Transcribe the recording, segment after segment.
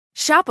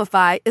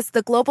Shopify is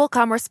the global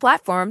commerce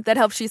platform that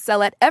helps you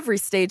sell at every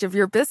stage of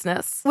your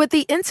business. With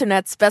the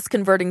internet's best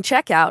converting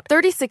checkout,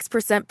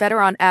 36% better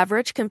on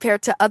average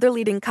compared to other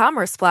leading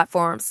commerce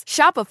platforms,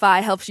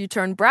 Shopify helps you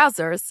turn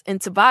browsers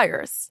into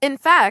buyers. In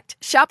fact,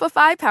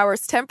 Shopify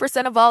powers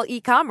 10% of all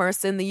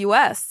e-commerce in the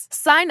U.S.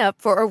 Sign up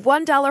for a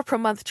 $1 per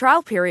month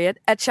trial period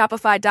at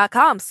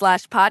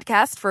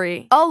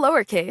shopify.com/podcast-free. All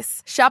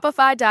lowercase,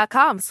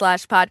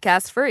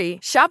 shopify.com/podcast-free,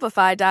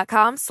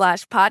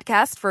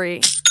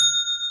 shopify.com/podcast-free.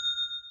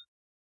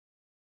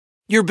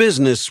 Your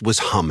business was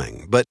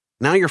humming, but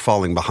now you're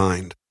falling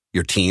behind.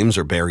 Your teams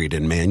are buried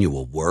in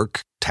manual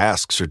work,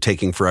 tasks are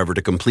taking forever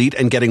to complete,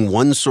 and getting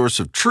one source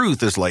of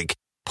truth is like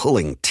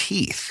pulling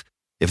teeth.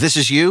 If this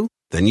is you,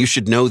 then you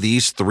should know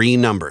these three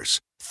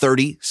numbers: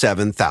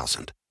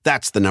 37,000.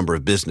 That's the number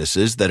of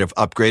businesses that have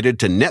upgraded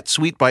to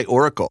NetSuite by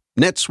Oracle.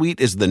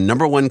 NetSuite is the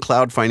 #1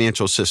 cloud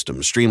financial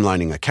system,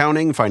 streamlining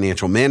accounting,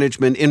 financial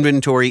management,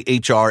 inventory,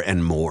 HR,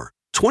 and more.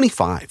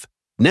 25.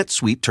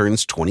 NetSuite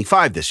turns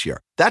 25 this year.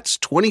 That's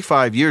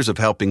 25 years of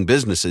helping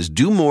businesses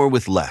do more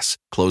with less,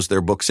 close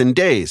their books in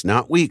days,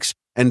 not weeks,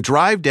 and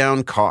drive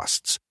down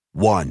costs.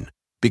 One.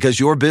 Because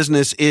your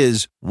business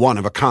is one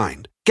of a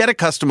kind. Get a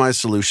customized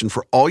solution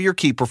for all your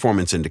key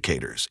performance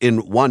indicators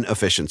in one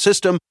efficient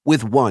system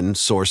with one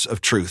source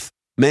of truth.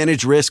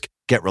 Manage risk,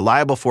 get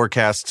reliable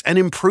forecasts, and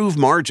improve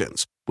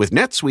margins. With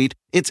NetSuite,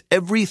 it's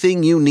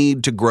everything you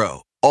need to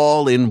grow,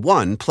 all in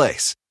one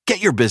place.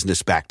 Get your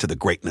business back to the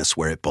greatness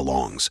where it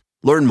belongs.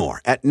 Learn more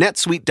at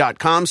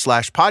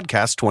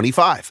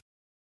netsuite.com/podcast25.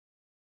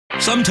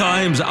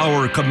 Sometimes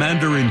our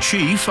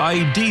commander-in-chief,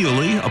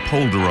 ideally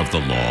upholder of the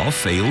law,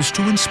 fails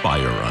to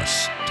inspire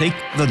us. Take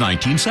the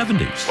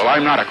 1970s. Well,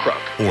 I'm not a crook.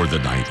 Or the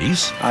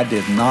 90s. I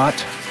did not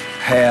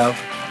have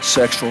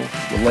sexual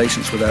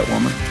relations with that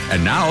woman.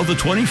 And now the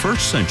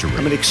 21st century.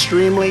 I'm an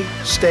extremely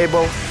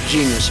stable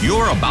genius.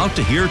 You're about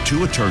to hear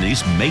two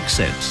attorneys make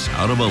sense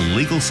out of a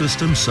legal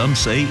system some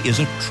say is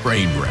a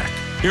train wreck.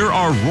 Here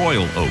are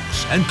Royal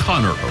Oakes and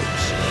Connor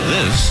Oakes.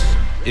 This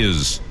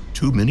is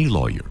Too Many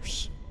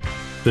Lawyers.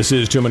 This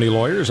is Too Many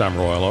Lawyers. I'm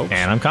Royal Oakes.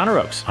 And I'm Connor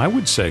Oakes. I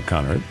would say,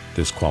 Connor,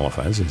 this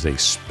qualifies as a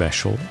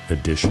special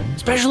edition.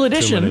 Special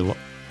edition?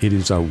 It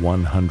is our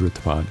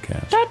 100th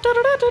podcast.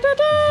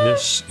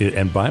 Yes,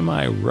 and by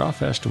my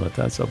rough estimate,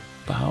 that's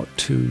about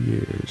 2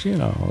 years,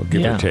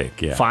 give or take.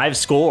 Yeah, 5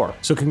 score.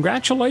 So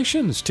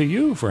congratulations to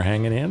you for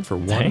hanging in for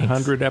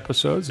 100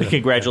 episodes. And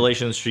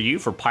congratulations to you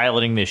for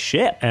piloting this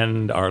ship.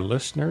 And our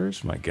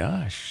listeners, my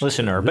gosh. This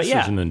is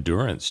an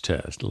endurance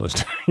test,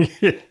 listener.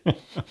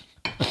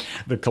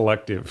 The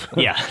collective.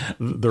 Yeah.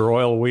 The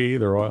royal we,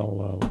 the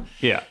royal...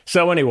 yeah.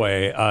 So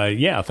anyway,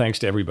 thanks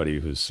to everybody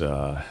who's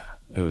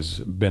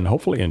been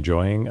hopefully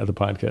enjoying the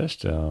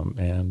podcast.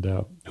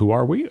 And who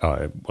are we?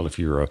 Well, if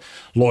you're a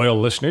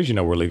loyal listener,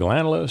 we're legal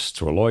analysts,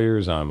 we're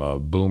lawyers. I'm a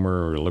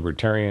boomer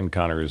libertarian.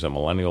 Connor is a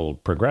millennial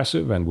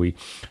progressive. And we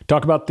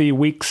talk about the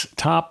week's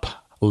top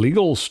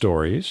legal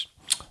stories.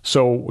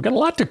 So we've got a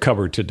lot to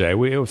cover today.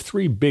 We have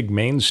 3 big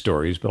main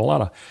stories, but a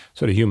lot of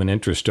sort of human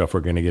interest stuff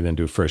we're going to get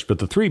into first. But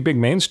the 3 big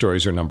main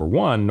stories are, number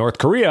 1, North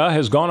Korea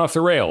has gone off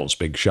the rails.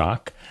 Big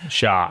shock.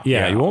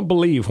 Yeah, you won't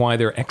believe why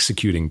they're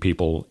executing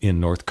people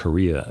in North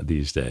Korea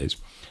these days.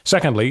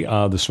 Secondly,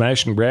 the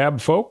smash and grab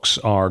folks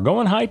are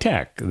going high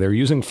tech. They're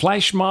using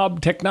flash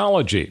mob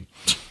technology.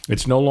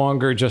 It's no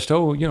longer just,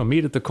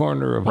 meet at the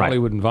corner of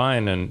Hollywood and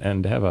Vine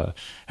and have a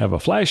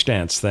flash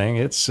dance thing.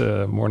 It's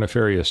more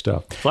nefarious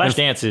stuff.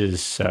 Flashdance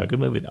is a good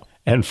movie, though.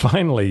 And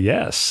finally,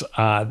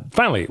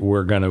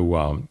 we're going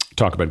to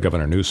talk about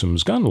Governor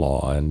Newsom's gun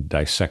law and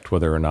dissect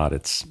whether or not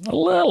it's a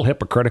little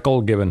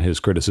hypocritical given his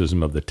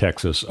criticism of the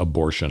Texas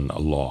abortion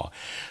law.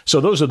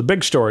 So those are the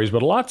big stories,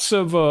 but lots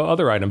of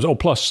other items. Oh,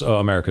 plus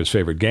America's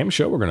favorite game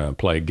show. We're going to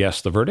play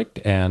Guess the Verdict.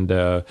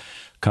 And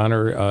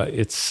Connor,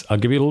 I'll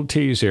give you a little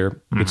tease here.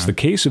 Mm-hmm. It's the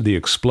case of the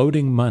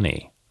exploding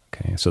money.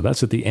 Okay, so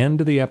that's at the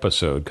end of the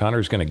episode.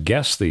 Connor's going to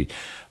guess the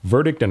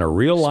verdict in a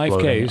real-life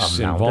case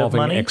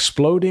involving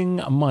exploding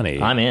money.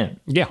 I'm in.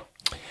 Yeah.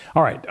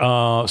 All right.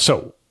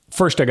 So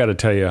first, I got to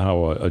tell you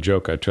how a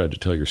joke I tried to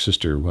tell your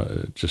sister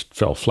just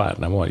fell flat,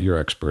 and I want your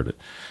expert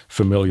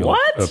familial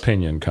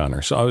opinion,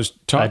 Connor. So I was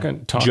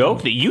talking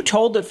joke that you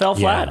told that fell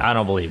flat. Yeah. I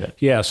don't believe it.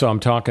 Yeah. So I'm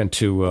talking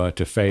to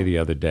Faye the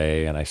other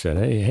day, and I said,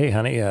 "Hey,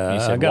 honey." You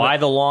said, "Why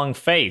the long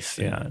face?"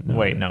 Yeah.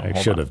 Wait, no. I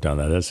should have done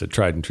that. That's a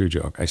tried and true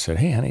joke. I said,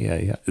 "Hey,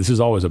 honey, this is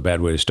always a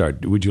bad way to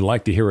start. Would you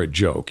like to hear a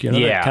joke?"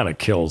 That kind of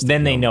kills.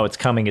 Then they know it's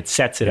coming. It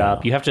sets it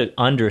up. You have to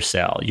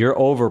undersell. You're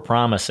over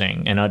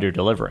promising and under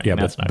delivering. Yeah,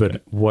 that's not but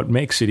good. What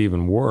makes it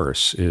even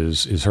worse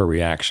is her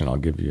reaction. I'll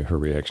give you her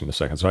reaction in a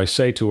second. So I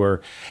say to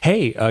her,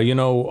 "Hey,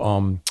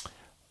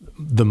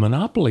 the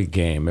Monopoly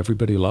game,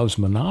 everybody loves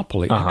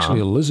Monopoly. Actually,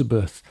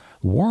 Elizabeth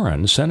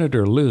Warren,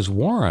 Senator Liz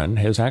Warren,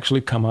 has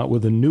actually come out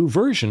with a new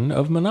version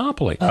of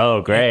Monopoly."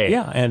 Oh, great.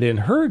 And in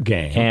her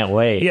game... Can't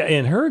wait. Yeah,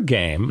 in her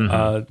game,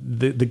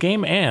 the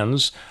game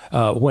ends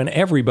when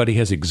everybody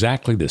has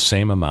exactly the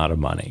same amount of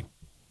money.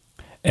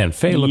 And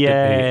Faye looked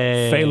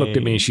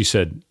at me and she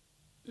said,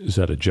 "Is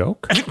that a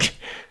joke?"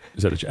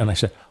 And I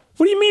said,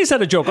 What do you mean is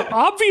that a joke?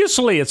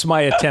 Obviously, it's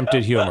my attempt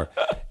at humor.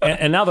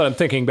 And now that I'm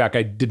thinking back,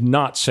 I did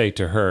not say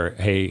to her,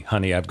 "Hey,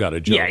 honey, I've got a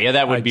joke." Yeah,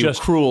 that would be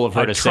cruel of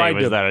her to say,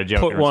 "Was that a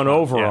joke?" Put one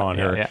over on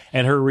her,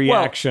 and her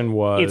reaction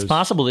was... It's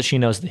possible that she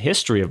knows the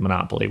history of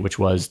Monopoly, which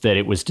was that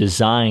it was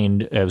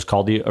designed, it was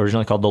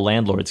originally called the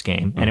Landlord's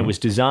Game, and it was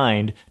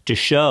designed to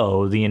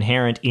show the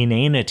inherent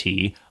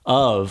inanity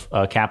of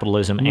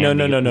capitalism and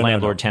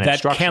landlord-tenant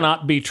structure. That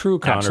cannot be true,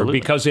 Connor, Absolutely.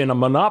 because in a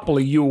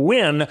monopoly, you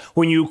win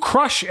when you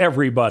crush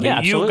everybody.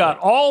 Yeah, you got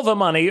all the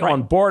money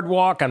on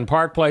Boardwalk and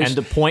Park Place. And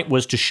the point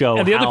was to show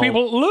and the other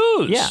people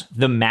lose. Yeah,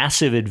 the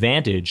massive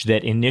advantage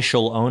that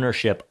initial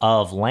ownership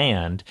of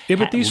land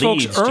but these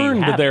folks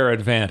earned their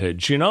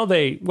advantage. You know,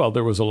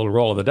 there was a little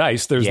roll of the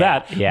dice. There's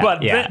that.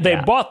 But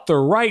they bought the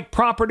right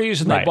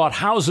properties and they bought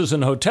houses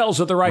and hotels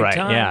at the right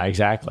time. Yeah,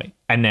 exactly.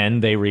 And then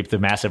they reap the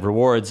massive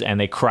rewards and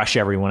they crush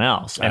everyone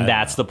else. And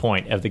that's the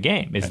point of the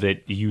game, is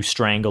that you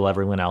strangle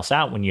everyone else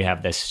out when you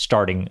have this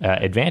starting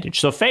advantage.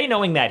 So Faye,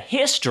 knowing that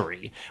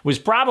history, was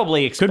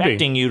probably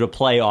expecting you to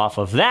play off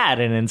of that.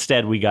 And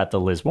instead we got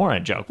the Liz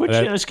Warren joke, which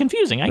is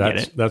confusing. I get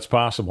it. That's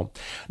possible.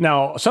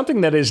 Now,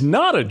 something that is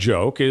not a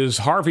joke is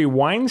Harvey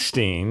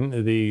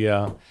Weinstein,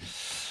 the...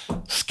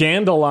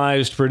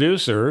 scandalized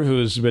producer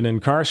who's been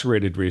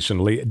incarcerated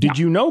recently. Did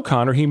you know,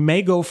 Connor, he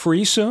may go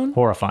free soon?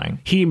 Horrifying.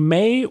 He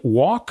may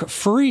walk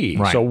free.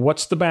 Right. So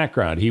what's the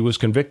background? He was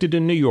convicted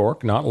in New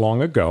York not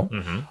long ago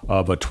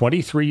of a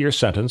 23-year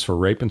sentence for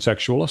rape and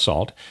sexual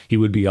assault. He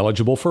would be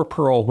eligible for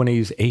parole when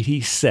he's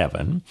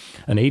 87.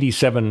 An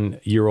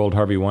 87-year-old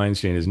Harvey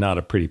Weinstein is not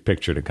a pretty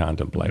picture to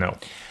contemplate. No.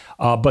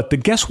 But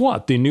guess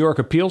what? The New York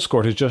Appeals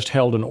Court has just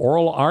held an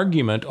oral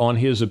argument on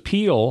his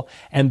appeal,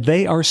 and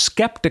they are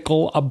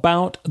skeptical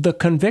about the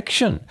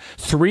conviction.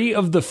 3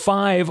 of the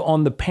 5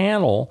 on the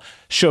panel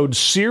showed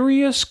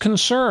serious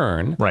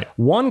concern. Right.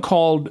 One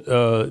called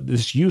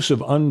this use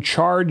of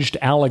uncharged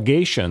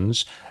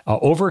allegations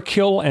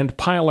overkill and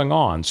piling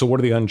on. So what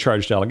are the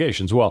uncharged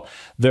allegations? Well,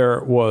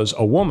 there was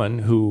a woman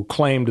who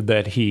claimed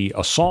that he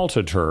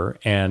assaulted her,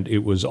 and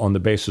it was on the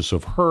basis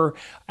of her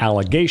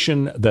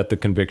allegation that the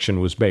conviction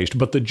was based.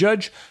 But the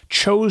judge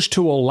chose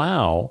to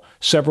allow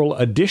several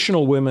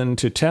additional women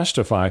to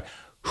testify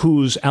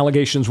whose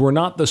allegations were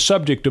not the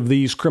subject of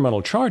these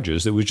criminal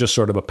charges. It was just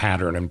sort of a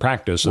pattern and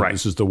practice. And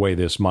this is the way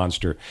this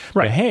monster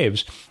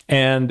behaves.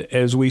 And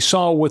as we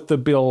saw with the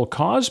Bill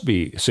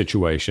Cosby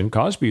situation,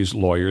 Cosby's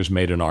lawyers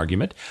made an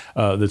argument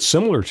that's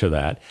similar to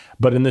that.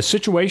 But in the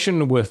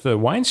situation with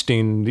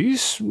Weinstein,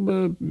 these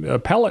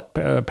appellate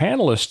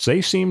panelists,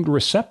 they seemed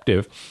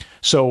receptive.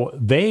 So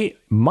they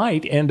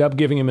might end up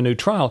giving him a new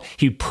trial.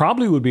 He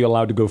probably would be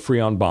allowed to go free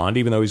on bond,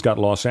 even though he's got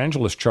Los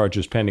Angeles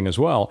charges pending as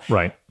well.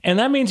 Right. And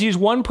that means he's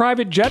one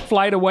private jet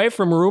flight away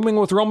from rooming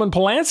with Roman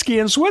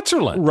Polanski in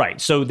Switzerland. Right.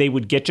 So they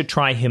would get to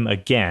try him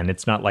again.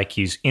 It's not like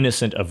he's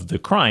innocent of the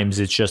crimes.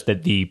 It's just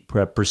that the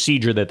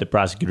procedure that the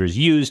prosecutors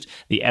used,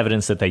 the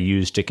evidence that they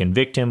used to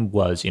convict him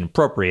was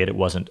inappropriate. It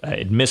wasn't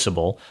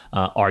admissible,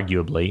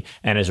 arguably.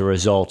 And as a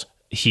result,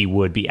 he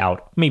would be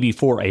out maybe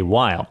for a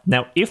while.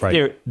 Now, if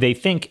they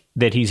think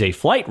that he's a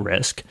flight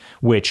risk,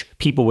 which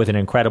people with an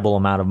incredible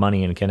amount of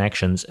money and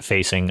connections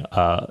facing,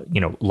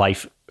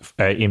 life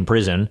in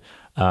prison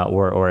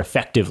or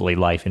effectively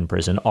life in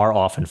prison are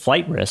often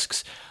flight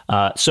risks.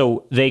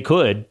 So they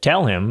could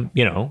tell him,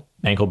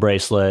 ankle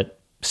bracelet,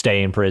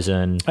 stay in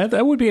prison.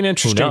 That would be an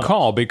interesting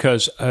call,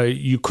 because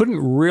you couldn't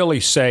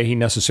really say he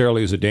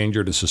necessarily is a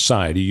danger to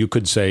society. You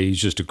could say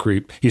he's just a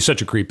creep. He's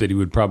such a creep that he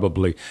would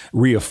probably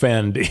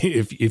reoffend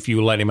if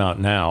you let him out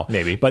now.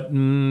 Maybe. But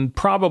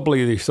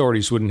probably the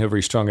authorities wouldn't have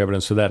very strong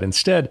evidence of that.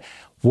 Instead,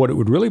 what it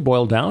would really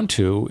boil down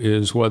to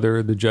is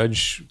whether the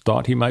judge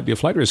thought he might be a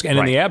flight risk. And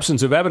in the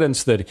absence of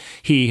evidence that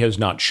he has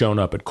not shown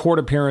up at court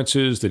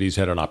appearances, that he's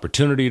had an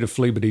opportunity to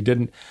flee, but he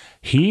didn't,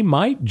 he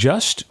might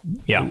just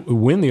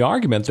win the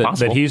argument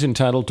that he's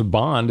entitled to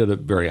bond at a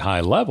very high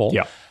level.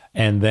 Yeah.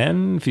 And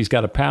then if he's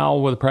got a pal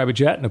with a private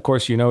jet, and of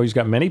course, he's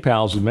got many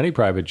pals with many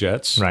private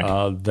jets, he could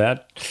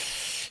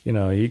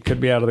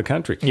be out of the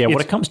country. Yeah,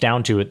 what it comes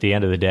down to at the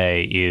end of the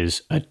day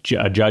is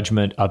a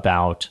judgment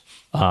about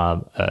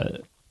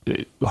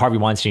Harvey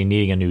Weinstein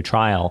needing a new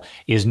trial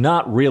is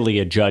not really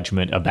a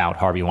judgment about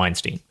Harvey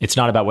Weinstein. It's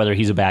not about whether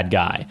he's a bad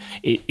guy.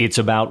 It's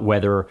about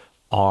whether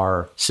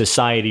our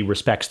society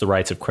respects the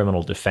rights of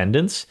criminal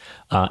defendants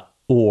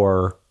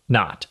or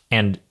not,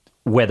 and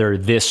whether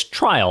this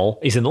trial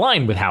is in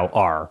line with how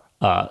our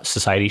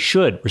society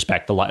should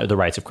respect the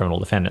rights of criminal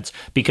defendants.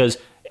 Because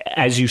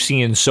as you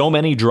see in so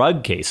many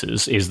drug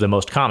cases, is the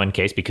most common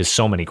case, because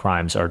so many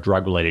crimes are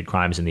drug-related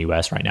crimes in the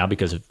U.S. right now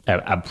because of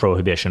a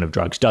prohibition of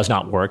drugs does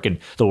not work, and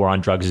the war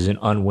on drugs is an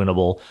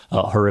unwinnable,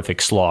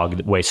 horrific slog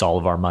that wastes all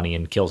of our money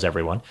and kills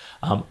everyone.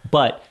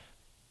 But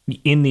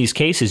in these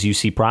cases, you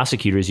see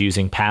prosecutors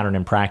using pattern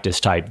and practice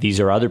type. These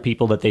are other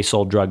people that they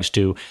sold drugs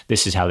to.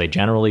 This is how they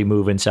generally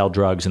move and sell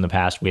drugs in the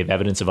past. We have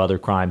evidence of other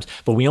crimes,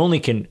 but we only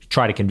can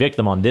try to convict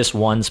them on this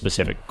one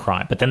specific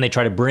crime. But then they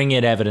try to bring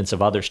in evidence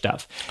of other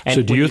stuff. And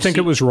so do you think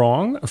it was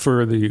wrong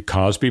for the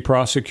Cosby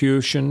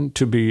prosecution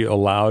to be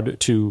allowed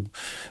to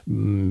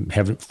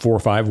have 4 or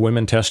 5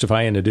 women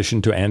testify in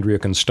addition to Andrea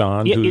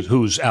Constant,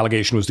 whose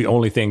allegation was the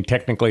only thing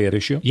technically at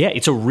issue? Yeah,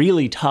 it's a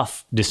really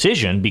tough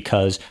decision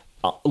because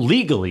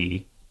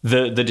legally,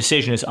 the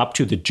decision is up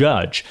to the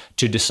judge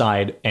to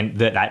decide, and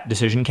that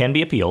decision can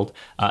be appealed,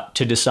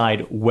 to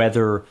decide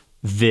whether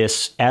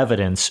this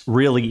evidence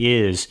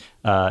really is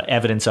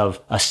evidence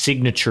of a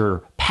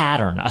signature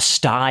pattern, a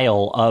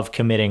style of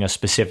committing a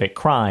specific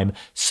crime,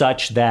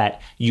 such that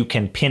you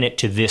can pin it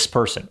to this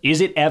person.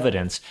 Is it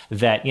evidence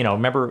that,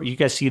 remember, you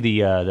guys see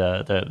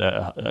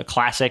the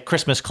classic,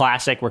 Christmas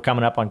classic, we're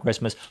coming up on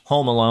Christmas,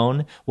 Home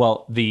Alone?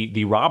 Well,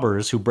 the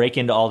robbers who break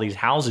into all these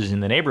houses in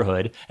the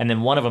neighborhood, and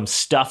then one of them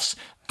stuffs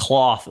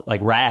cloth,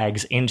 like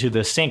rags, into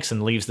the sinks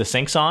and leaves the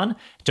sinks on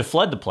to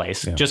flood the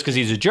place just because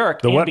he's a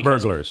jerk. The wet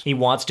burglars. He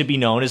wants to be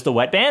known as the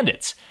wet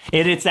bandits.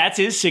 That's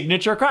his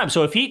signature crime.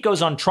 So if he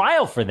goes on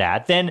trial for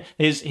that, then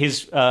his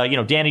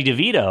Danny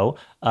DeVito,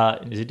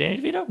 is it Danny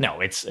DeVito?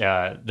 No, it's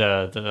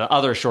the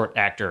other short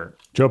actor.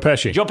 Joe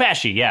Pesci. Joe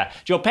Pesci, yeah.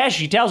 Joe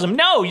Pesci tells him,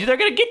 no, they're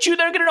going to get you.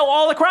 They're going to know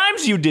all the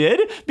crimes you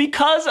did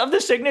because of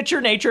the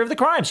signature nature of the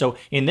crime. So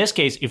in this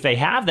case, if they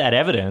have that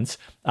evidence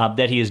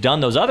that he has done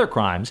those other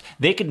crimes,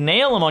 they could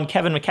nail him on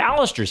Kevin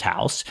McAllister's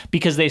house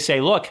because they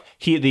say, look,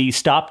 he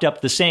stopped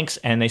up the sinks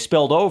and they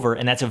spilled over,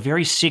 and that's a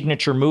very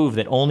signature move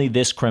that only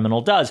this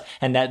criminal does,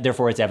 and that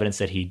therefore it's evidence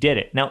that he did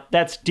it. Now,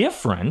 that's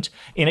different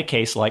in a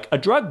case like a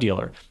drug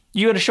dealer.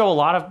 You're going to show a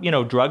lot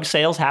of, drug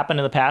sales happen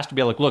in the past to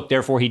be like, look,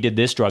 therefore he did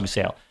this drug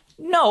sale.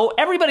 No,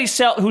 everybody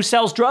who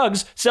sells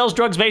drugs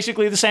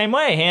basically the same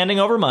way, handing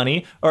over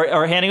money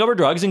or handing over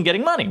drugs and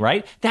getting money,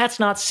 right? That's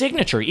not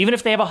signature, even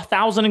if they have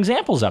 1,000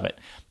 examples of it.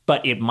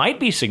 But it might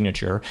be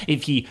signature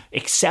if he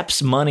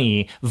accepts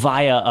money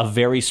via a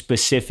very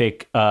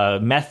specific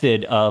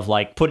method of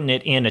like putting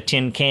it in a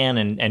tin can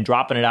and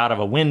dropping it out of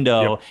a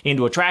window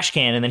into a trash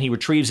can, and then he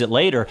retrieves it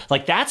later.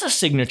 Like, that's a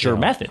signature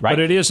method, right? But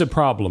it is a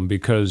problem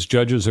because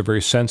judges are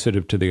very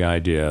sensitive to the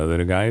idea that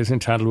a guy is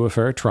entitled to a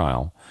fair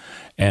trial.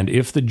 And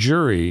if the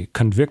jury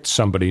convicts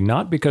somebody,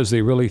 not because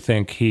they really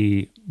think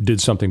he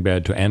did something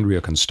bad to Andrea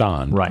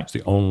Constant, right, it's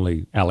the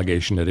only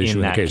allegation at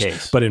issue in the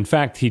case, but in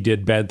fact he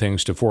did bad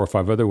things to 4 or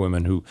 5 other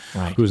women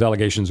whose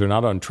allegations are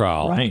not on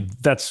trial, right,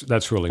 that's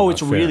really not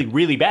it's fair. really,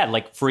 really bad.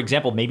 Like, for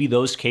example, maybe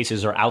those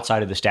cases are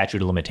outside of the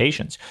statute of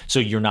limitations, so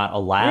you're not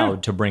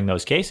allowed to bring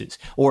those cases.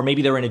 Or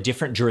maybe they're in a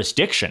different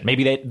jurisdiction.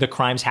 Maybe the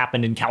crimes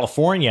happened in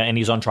California and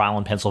he's on trial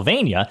in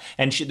Pennsylvania,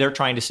 and they're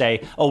trying to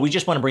say, oh, we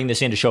just want to bring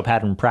this in to show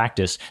pattern and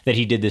practice that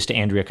he did this to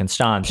Andrea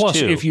Constant. Plus,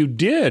 too. if you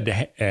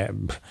did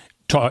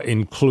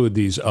include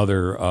these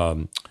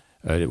other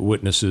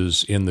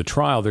witnesses in the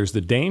trial, there's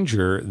the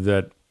danger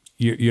that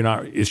you're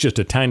not. It's just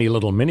a tiny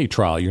little mini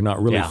trial. You're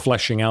not really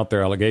fleshing out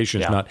their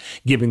allegations, not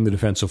giving the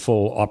defense a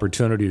full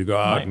opportunity to go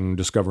out and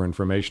discover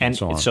information and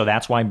so on. So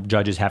that's why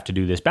judges have to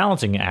do this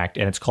balancing act,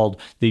 and it's called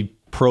the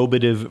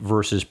probative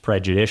versus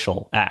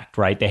prejudicial act,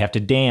 right? They have to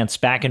dance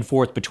back and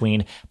forth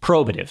between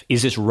probative.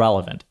 Is this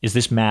relevant? Is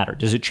this matter?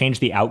 Does it change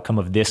the outcome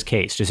of this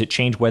case? Does it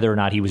change whether or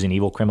not he was an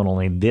evil criminal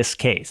in this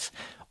case?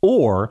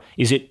 Or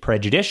is it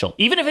prejudicial?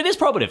 Even if it is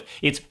probative,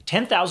 it's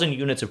 10,000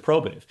 units of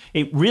probative.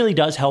 It really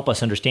does help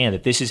us understand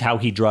that this is how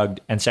he drugged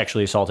and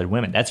sexually assaulted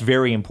women. That's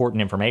very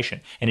important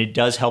information. And it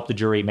does help the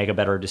jury make a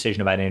better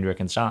decision about Andrea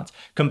Constant.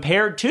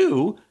 Compared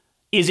to,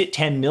 is it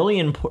 10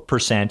 million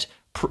 %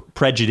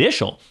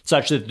 prejudicial,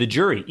 such that the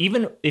jury,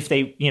 even if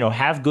they,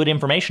 have good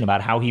information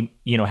about how he,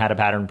 had a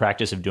pattern and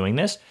practice of doing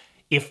this,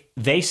 if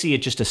they see it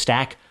just a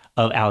stack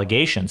of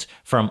allegations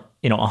from,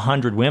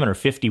 100 women or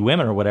 50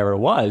 women or whatever it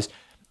was,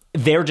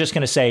 they're just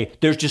going to say,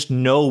 there's just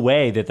no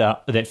way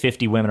that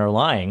 50 women are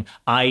lying.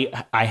 I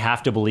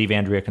have to believe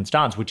Andrea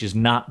Constant, which is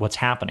not what's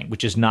happening,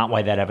 which is not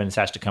why that evidence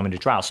has to come into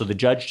trial. So the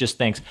judge just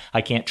thinks,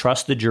 I can't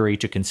trust the jury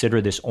to consider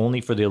this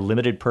only for the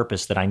limited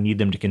purpose that I need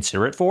them to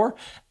consider it for,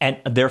 and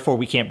therefore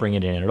we can't bring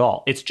it in at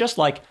all. It's just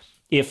like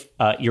if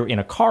you're in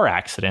a car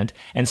accident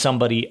and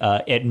somebody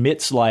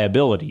admits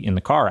liability in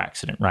the car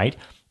accident, right?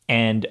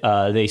 And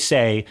they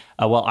say,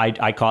 well,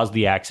 I caused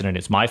the accident.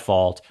 It's my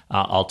fault.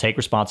 I'll take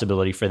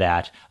responsibility for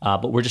that.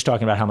 But we're just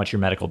talking about how much your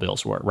medical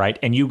bills were, right?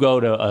 And you go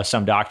to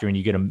some doctor and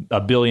you get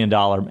 $1 billion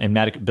in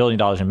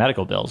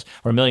medical bills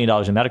or $1 million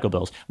in medical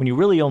bills when you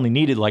really only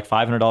needed like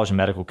 $500 in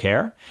medical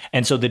care.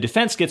 And so the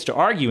defense gets to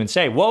argue and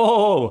say,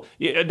 whoa,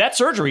 that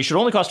surgery should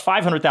only cost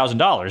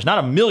 $500,000,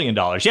 not $1 million.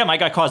 Yeah, my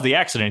guy caused the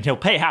accident. He'll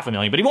pay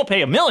 $500,000, but he won't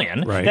pay $1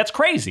 million. Right. That's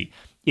crazy.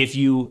 If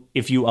you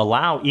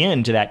allow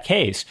into that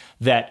case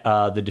that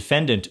the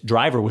defendant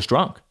driver was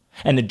drunk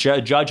and the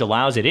judge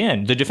allows it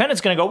in, the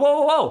defendant's going to go,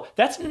 whoa,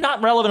 that's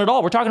not relevant at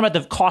all. We're talking about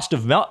the cost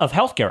of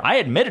healthcare. I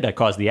admitted I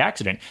caused the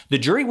accident. The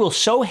jury will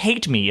so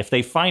hate me if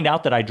they find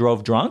out that I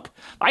drove drunk.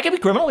 I can be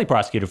criminally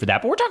prosecuted for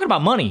that, but we're talking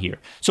about money here.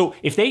 So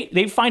if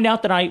they find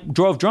out that I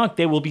drove drunk,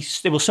 they will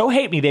so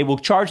hate me, they will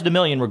charge the $1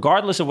 million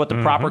regardless of what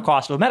the proper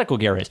cost of medical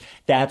care is.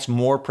 That's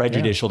more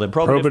prejudicial than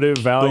probative. Probative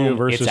value Boom,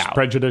 versus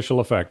prejudicial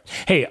effect.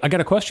 Hey, I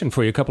got a question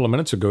for you. A couple of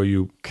minutes ago,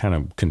 you kind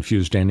of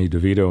confused Danny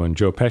DeVito and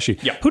Joe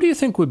Pesci. Yeah. Who do you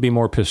think would be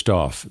more pissed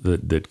off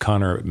that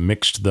Connor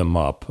mixed them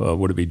up?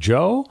 Would it be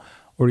Joe,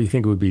 or do you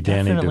think it would be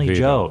Danny Definitely DeVito?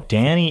 Joe.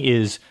 Danny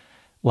is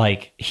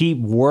like, he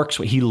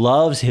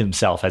loves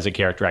himself as a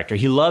character actor.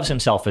 He loves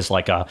himself as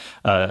like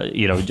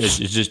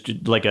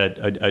just like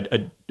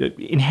a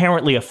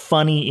inherently a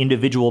funny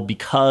individual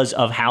because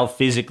of how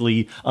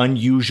physically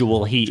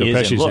unusual he Joe is.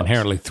 Pesci's and looks.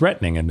 Inherently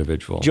threatening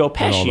individual. Joe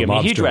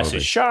Pesci, he dresses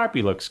movies. sharp.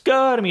 He looks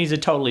good. He's a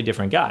totally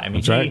different guy.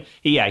 That's right.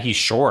 He's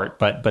short,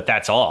 but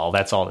that's all.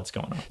 That's all that's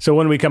going on. So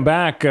when we come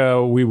back,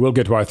 we will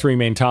get to our three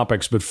main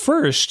topics. But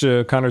first,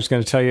 Connor's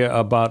going to tell you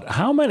about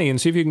how many, and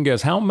see if you can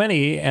guess, how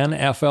many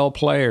NFL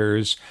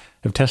players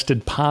have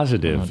tested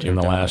positive in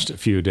the last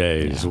few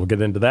days. Yeah. We'll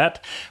get into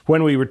that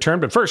when we return.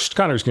 But first,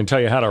 Connor's going to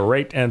tell you how to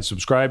rate and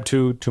subscribe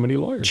to Too Many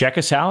Lawyers. Check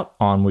us out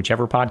on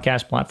whichever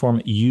podcast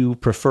platform you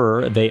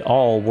prefer. They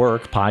all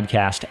work.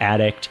 Podcast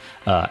Addict,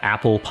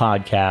 Apple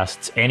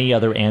Podcasts, any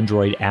other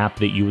Android app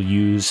that you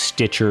use,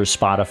 Stitcher,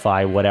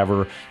 Spotify,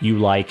 whatever you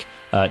like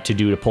to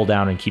do to pull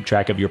down and keep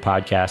track of your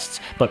podcasts.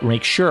 But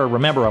make sure,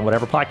 remember, on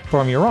whatever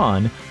platform you're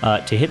on,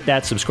 to hit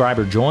that subscribe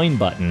or join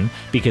button,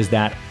 because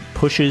that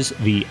pushes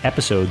the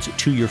episodes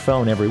to your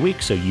phone every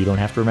week, so you don't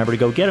have to remember to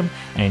go get them,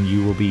 and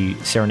you will be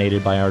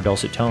serenaded by our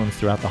dulcet tones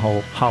throughout the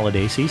whole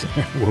holiday season.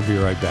 We'll be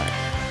right back.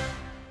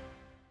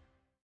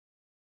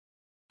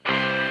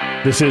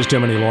 This is Too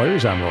Many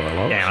Lawyers. I'm Royal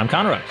Oaks. And I'm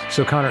Connor Oaks.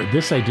 So, Connor,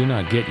 this I do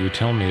not get. You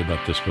tell me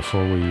about this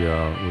before we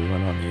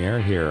went on the air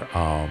here.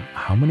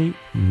 How many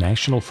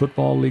National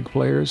Football League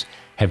players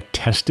have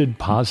tested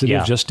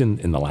positive just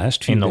in the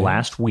last few days? In the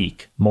last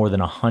week, more than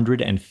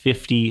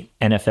 150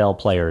 NFL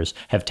players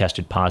have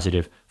tested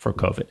positive for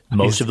COVID.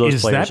 Most of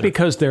those players. Is that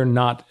because they're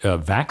not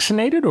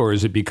vaccinated, or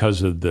is it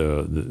because of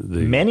the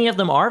many of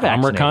them are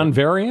vaccinated. Omicron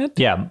variant?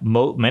 Yeah,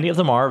 many of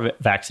them are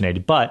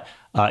vaccinated, but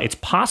it's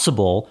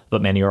possible,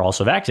 but many are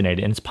also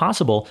vaccinated, and it's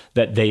possible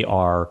that they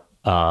are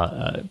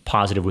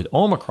positive with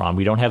Omicron.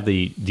 We don't have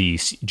the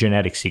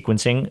genetic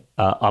sequencing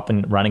up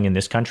and running in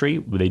this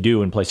country. They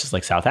do in places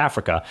like South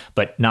Africa,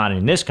 but not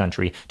in this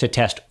country, to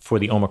test for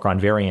the Omicron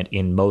variant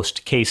in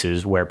most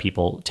cases where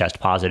people test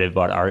positive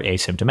but are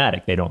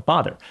asymptomatic. They don't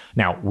bother.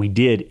 Now, we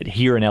did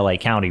here in LA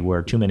County,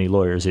 where Too Many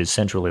Lawyers is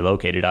centrally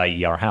located,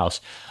 i.e. our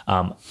house.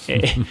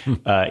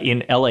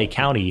 In LA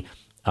County,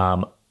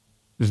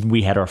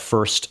 we had our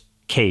first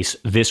case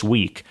this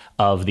week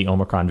of the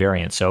Omicron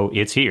variant. So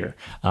it's here.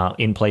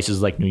 In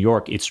places like New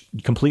York, it's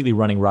completely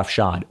running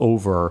roughshod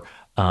over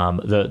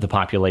the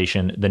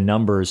population. The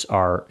numbers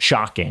are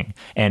shocking,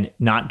 and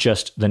not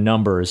just the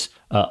numbers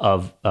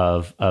of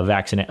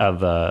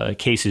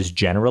cases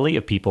generally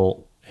of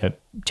people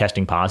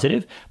testing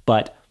positive,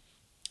 but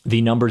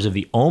the numbers of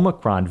the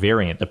Omicron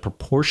variant. The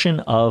proportion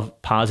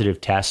of positive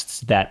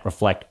tests that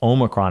reflect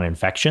Omicron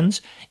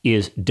infections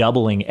is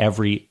doubling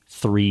every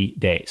 3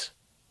 days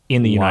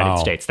in the United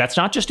States. That's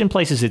not just in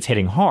places it's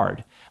hitting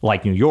hard,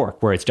 like New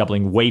York, where it's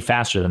doubling way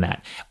faster than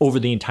that. Over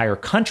the entire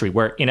country,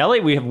 where in LA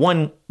we have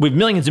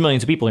millions and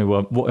millions of people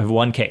who have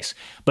one case.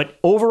 But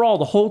overall,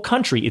 the whole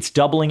country, it's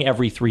doubling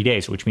every 3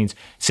 days, which means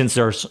since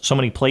there are so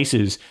many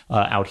places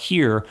out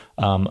here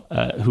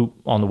who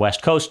on the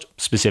West Coast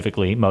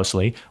specifically,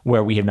 mostly,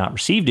 where we have not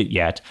received it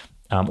yet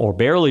or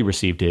barely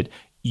received it,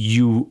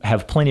 you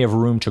have plenty of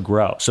room to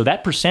grow. So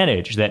that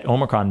percentage that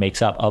Omicron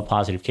makes up of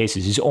positive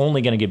cases is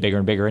only going to get bigger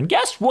and bigger. And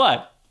guess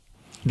what?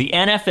 The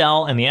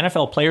NFL and the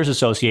NFL Players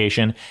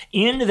Association,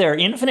 in their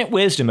infinite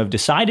wisdom, have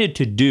decided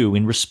to do,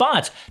 in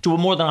response to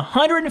more than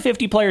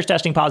 150 players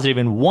testing positive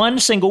in one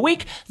single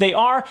week, they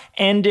are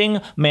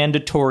ending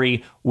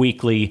mandatory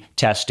weekly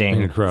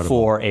testing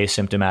for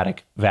asymptomatic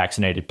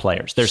vaccinated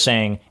players. They're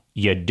saying,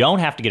 you don't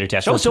have to get a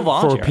test. It's still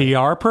voluntary.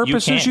 For PR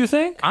purposes, you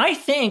think? I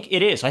think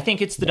it is. I think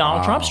it's the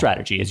Donald Trump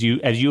strategy. As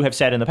you have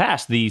said in the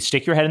past, the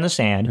stick your head in the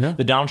sand,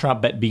 the Donald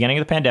Trump beginning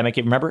of the pandemic.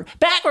 Remember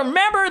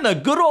in the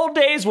good old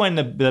days when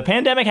the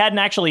pandemic hadn't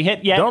actually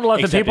hit yet. Don't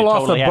let the people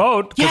off the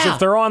boat, because if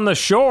they're on the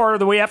shore,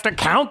 then we have to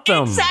count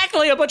them.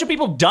 Exactly. A bunch of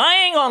people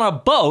dying on a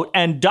boat,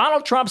 and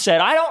Donald Trump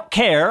said, I don't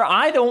care.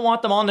 I don't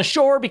want them on the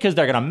shore because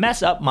they're going to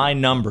mess up my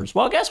numbers.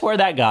 Well, guess where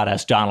that got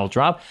us, Donald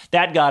Trump?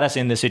 That got us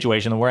in the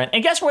situation that we're in.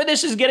 And guess where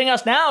this is getting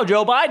us now,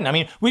 Joe Biden? I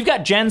mean, we've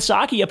got Jen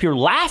Psaki up here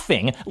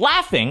laughing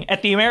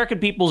at the American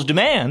people's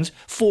demands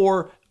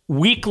for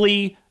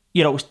weekly,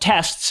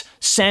 tests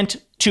sent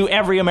to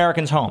every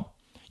American's home.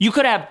 You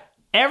could have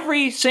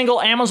every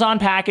single Amazon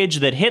package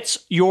that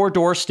hits your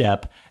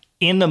doorstep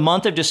in the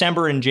month of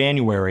December and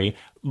January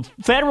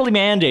federally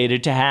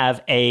mandated to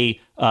have a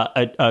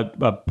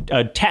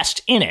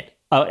test in it,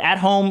 an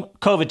at-home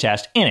COVID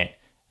test in it.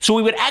 So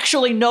we would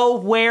actually know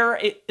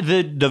where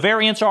the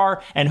variants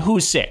are and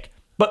who's sick.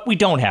 But we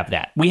don't have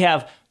that. We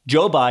have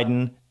Joe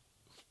Biden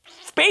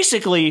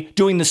basically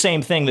doing the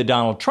same thing that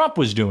Donald Trump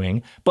was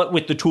doing, but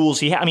with the tools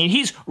he had. I mean,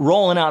 he's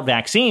rolling out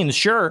vaccines,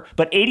 sure,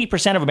 but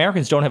 80% of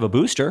Americans don't have a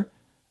booster.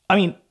 I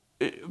mean,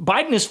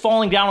 Biden is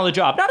falling down on the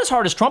job. Not as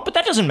hard as Trump, but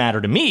that doesn't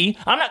matter to me.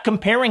 I'm not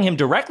comparing him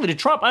directly to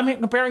Trump. I'm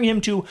comparing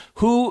him to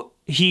who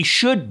he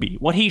should be,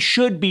 what he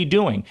should be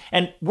doing.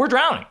 And we're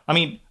drowning. I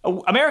mean,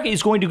 America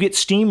is going to get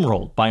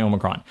steamrolled by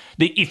Omicron.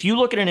 If you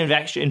look at an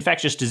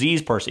infectious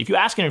disease person, if you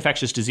ask an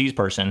infectious disease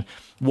person,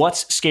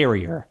 what's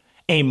scarier?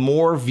 A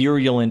more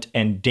virulent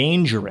and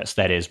dangerous,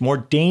 that is, more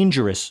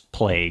dangerous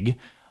plague,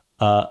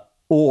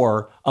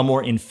 or a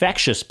more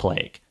infectious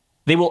plague?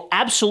 They will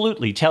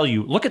absolutely tell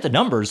you, look at the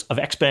numbers of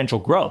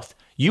exponential growth.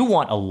 You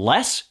want a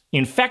less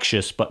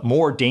infectious but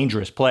more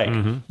dangerous plague.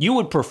 Mm-hmm. You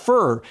would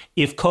prefer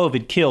if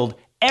COVID killed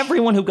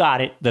everyone who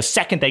got it the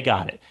second they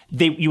got it.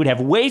 You would have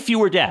way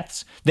fewer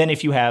deaths than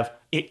if you have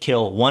it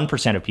kill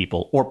 1% of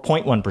people or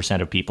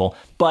 0.1% of people,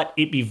 but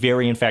it be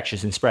very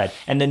infectious and spread.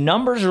 And the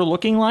numbers are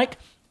looking like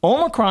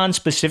Omicron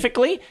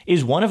specifically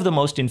is one of the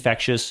most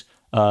infectious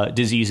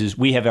diseases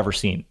we have ever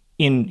seen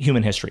in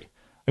human history.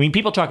 I mean,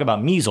 people talk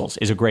about measles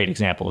is a great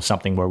example of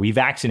something where we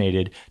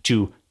vaccinated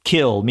to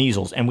kill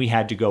measles and we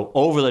had to go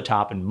over the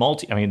top and the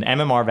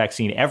MMR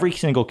vaccine, every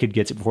single kid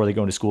gets it before they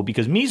go into school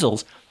because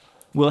measles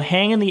will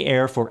hang in the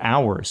air for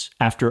hours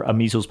after a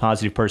measles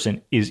positive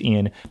person is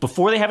in,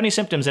 before they have any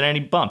symptoms and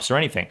any bumps or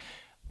anything.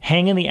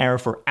 Hang in the air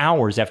for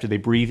hours after they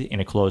breathe in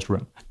a closed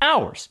room.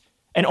 Hours.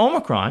 And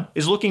Omicron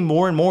is looking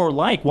more and more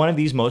like one of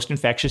these most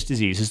infectious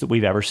diseases that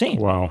we've ever seen.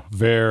 Wow,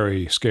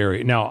 very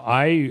scary. Now,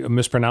 I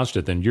mispronounced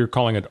it then. You're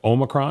calling it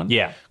Omicron?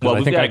 Yeah. Well,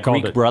 we've got a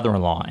Greek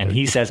brother-in-law, and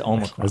he says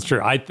Omicron. That's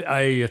true. I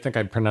think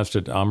I pronounced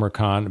it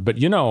Omicron. But,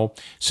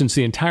 since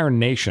the entire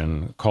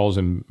nation calls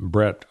him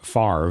Brett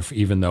Favre,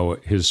 even though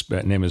his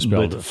name is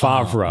spelled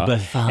Favre,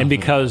 and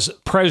because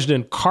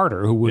President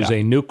Carter, who was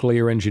a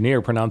nuclear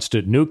engineer, pronounced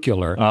it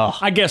nuclear,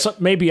 I guess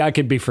maybe I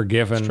could be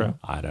forgiven. That's true.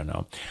 I don't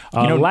know.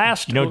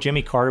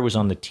 Jimmy Carter was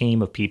on the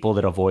team of people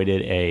that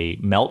avoided a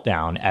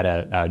meltdown at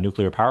a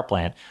nuclear power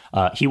plant.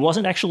 He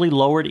wasn't actually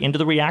lowered into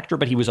the reactor,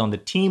 but he was on the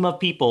team of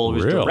people who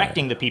was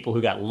directing the people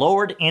who got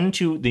lowered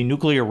into the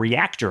nuclear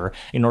reactor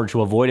in order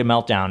to avoid a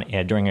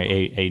meltdown during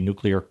a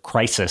nuclear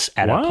crisis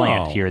at a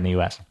plant here in the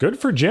U.S. Good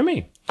for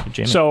Jimmy.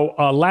 So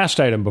last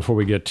item before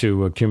we get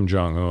to Kim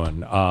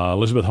Jong-un.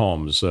 Elizabeth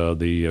Holmes,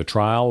 the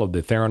trial of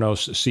the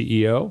Theranos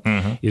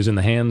CEO is in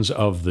the hands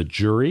of the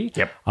jury.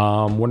 Yep.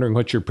 Wondering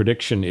what your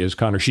prediction is,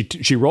 Connor.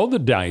 She rolled the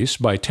dice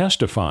by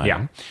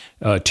testifying.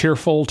 Yeah.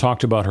 Tearful,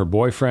 talked about her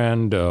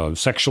boyfriend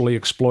sexually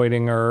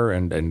exploiting her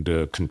and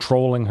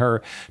controlling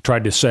her,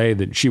 tried to say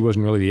that she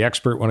wasn't really the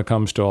expert when it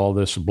comes to all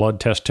this blood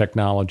test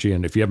technology.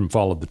 And if you haven't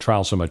followed the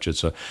trial so much,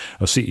 it's a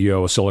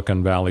CEO, a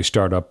Silicon Valley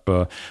startup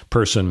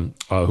person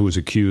who was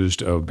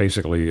accused of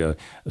basically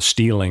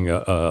stealing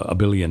 $1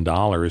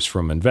 billion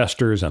from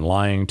investors and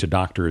lying to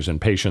doctors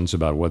and patients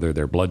about whether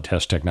their blood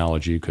test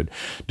technology could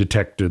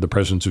detect the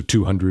presence of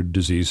 200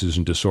 diseases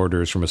and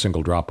disorders from a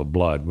single drop of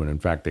blood, when in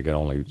fact they could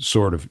only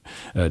sort of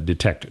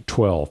detect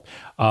 12.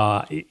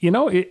 A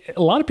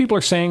lot of people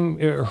are saying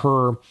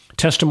her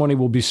testimony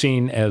will be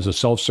seen as a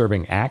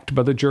self-serving act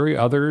by the jury.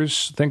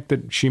 Others think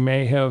that she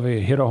may have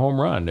hit a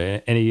home run.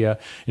 Any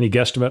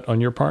guesstimate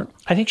on your part?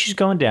 I think she's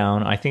going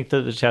down. I think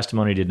that the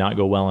testimony did not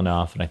go well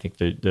enough, and I think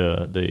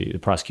the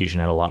prosecution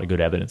had a lot of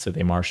good evidence that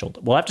they marshaled.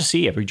 We'll have to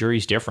see. Every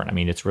jury's different. I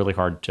mean, it's really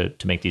hard to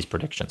make these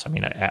predictions. I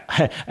mean,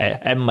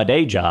 at my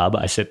day job,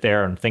 I sit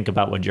there and think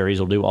about what juries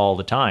will do all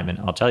the time, and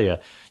I'll tell you,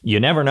 you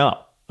never know.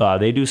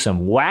 They do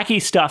some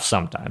wacky stuff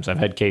sometimes. I've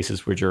had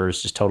cases where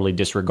jurors just totally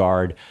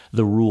disregard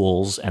the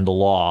rules and the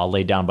law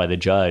laid down by the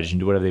judge and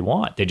do whatever they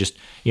want. They just,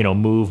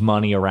 move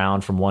money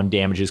around from one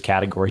damages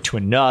category to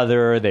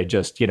another. They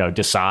just,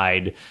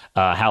 decide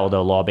how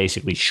the law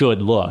basically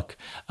should look.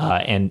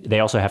 And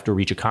they also have to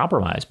reach a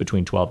compromise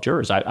between 12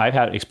 jurors. I've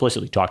had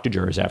explicitly talked to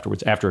jurors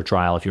afterwards. After a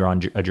trial, if you're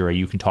on a jury,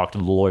 you can talk to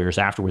the lawyers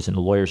afterwards, and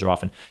the lawyers are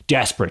often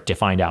desperate to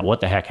find out what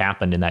the heck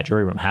happened in that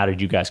jury room. How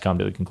did you guys come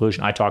to the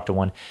conclusion? I talked to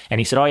one, and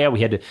he said, oh, yeah, we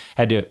had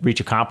to reach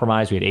a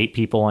compromise. We had 8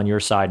 people on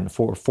your side and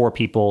 4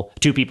 people,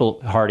 2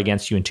 people hard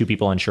against you and 2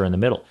 people unsure in the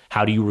middle.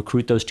 How do you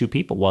recruit those 2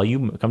 people? Well,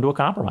 you come to a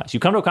compromise. You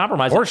come to a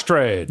compromise. Horse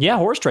trade. Yeah,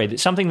 horse trade.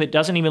 It's something that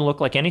doesn't even look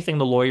like anything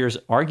the lawyers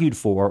argued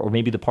for or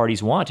maybe the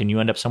parties want, and you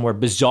end up somewhere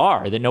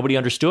bizarre that nobody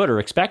understood or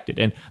expected.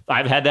 And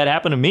I've had that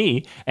happen to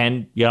me,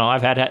 and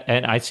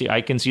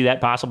I can see that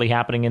possibly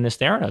happening in this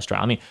Theranos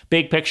trial. I mean,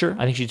 big picture,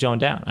 I think she's going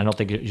down. I don't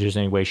think there's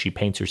any way she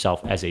paints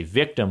herself as a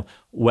victim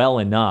well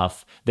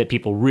enough that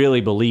people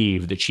really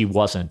believe that she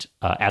wasn't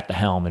at the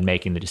helm and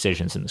making the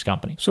decisions in this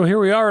company. So here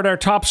we are at our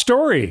top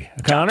story,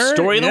 Connor. Top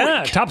story of the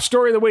week. Top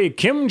story of the week.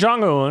 Kim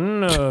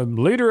Jong-un,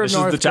 leader of North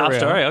Korea. This is the top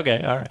story?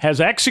 Okay, all right. Has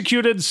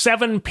executed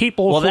 7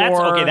 people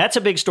that's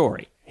a big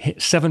story.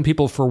 7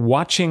 people for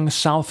watching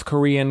South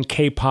Korean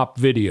K-pop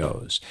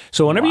videos.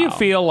 So whenever you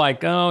feel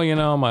like,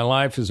 my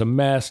life is a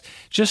mess,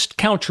 just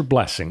count your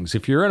blessings.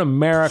 If you're in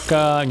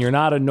America and you're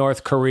not in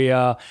North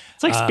Korea...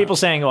 It's like people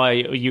saying, well,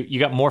 you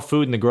got more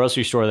food in the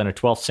grocery store than a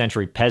 12th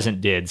century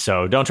peasant did,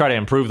 so don't try to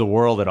improve the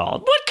world at all.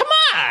 But come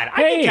on!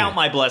 I can count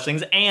my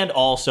blessings and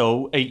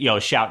also,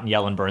 shout and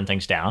yell and burn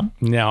things down.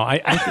 No,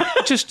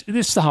 I just,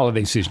 this is the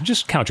holiday season.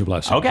 Just count your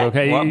blessings.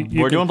 Okay? Well,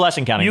 we're doing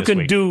blessing counting this week.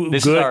 You can do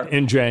this good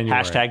in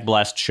January.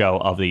 #blessed show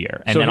of the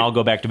year. And then I'll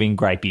go back to being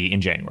gripey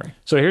in January.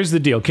 So here's the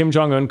deal. Kim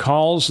Jong-un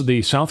calls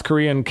the South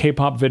Korean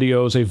K-pop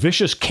videos a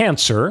vicious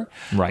cancer.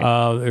 Right.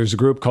 There's a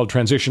group called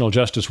Transitional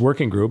Justice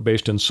Working Group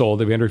based in Seoul.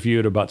 They've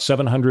interviewed about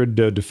 700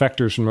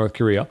 defectors from North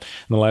Korea in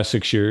the last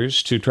 6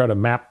 years to try to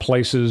map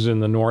places in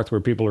the north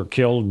where people are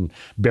killed and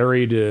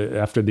buried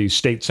after these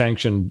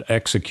state-sanctioned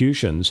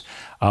executions.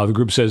 The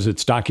group says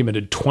it's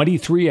documented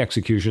 23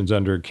 executions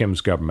under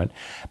Kim's government.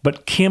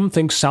 But Kim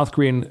thinks South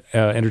Korean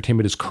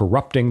entertainment is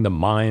corrupting the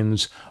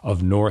minds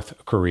of North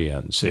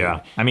Koreans.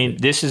 Yeah. I mean,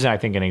 this is, I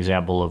think, an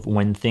example of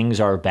when things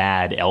are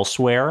bad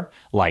elsewhere,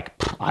 like,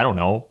 I don't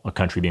know, a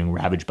country being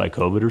ravaged by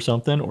COVID or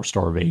something, or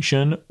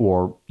starvation,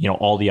 or,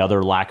 all the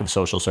other lack of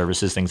social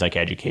services, things like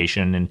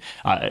education and,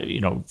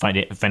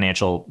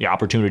 financial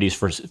opportunities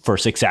for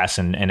success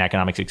and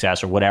economic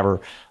success, or whatever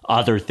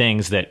other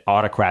things that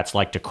autocrats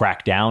like to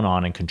crack down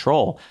on and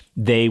control.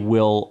 They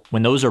will,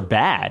 when those are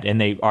bad,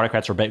 and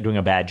autocrats are doing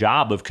a bad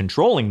job of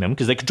controlling them,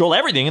 because they control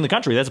everything in the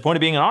country. That's the point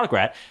of being an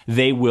autocrat.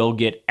 They will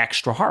get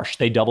extra harsh.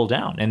 They double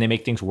down, and they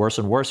make things worse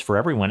and worse for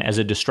everyone as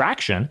a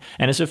distraction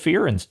and as a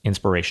fear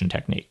inspiration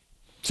technique.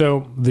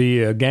 So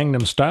the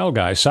Gangnam Style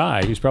guy,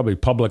 Psy, he's probably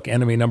public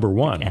enemy number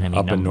one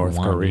in North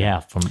Korea. Yeah,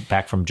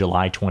 from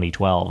July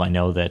 2012. I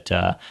know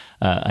that.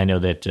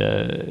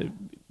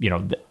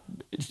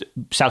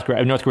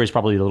 North Korea is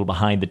probably a little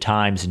behind the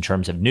times in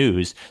terms of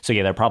news. So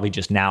yeah, they're probably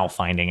just now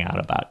finding out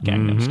about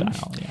Gangnam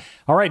Style. Yeah.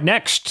 All right,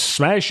 next,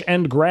 smash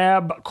and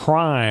grab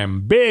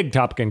crime. Big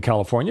topic in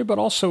California, but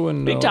also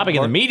in... Big topic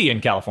in the media in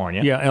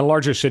California. Yeah, and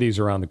larger cities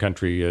around the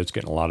country, it's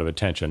getting a lot of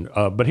attention.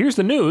 But here's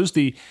the news.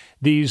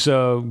 These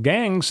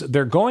gangs,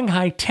 they're going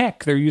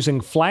high-tech. They're using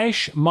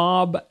flash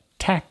mob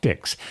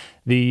tactics.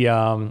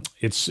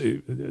 It's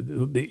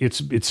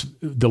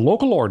the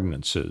local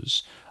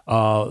ordinances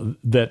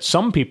that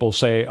some people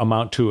say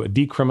amount to a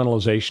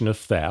decriminalization of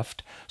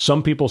theft.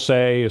 Some people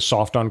say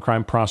soft on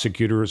crime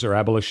prosecutors or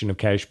abolition of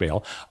cash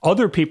bail.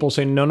 Other people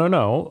say,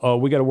 no,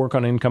 we got to work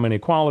on income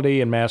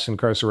inequality and mass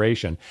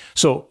incarceration.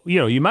 So,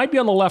 you might be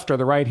on the left or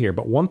the right here,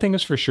 but one thing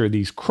is for sure,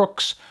 these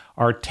crooks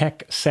are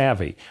tech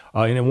savvy.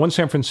 And in one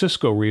San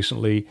Francisco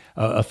recently,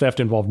 a theft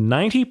involved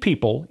 90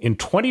 people in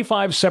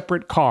 25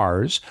 separate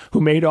cars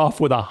who made off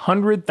with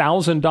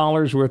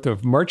 $100,000 worth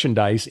of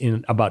merchandise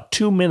in about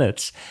 2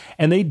 minutes.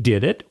 And they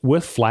did it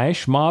with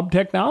flash mob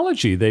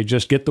technology. They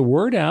just get the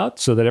word out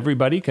so that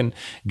everybody can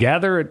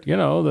gather at,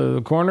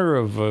 the corner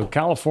of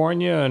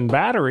California and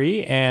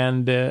Battery,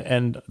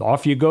 and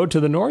off you go to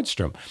the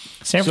Nordstrom.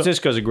 San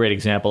Francisco is a great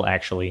example,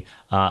 actually.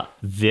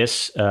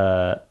 This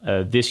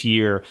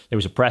year, there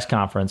was a press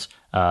conference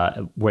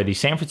where the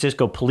San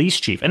Francisco police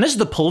chief, and this is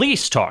the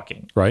police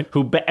talking, right,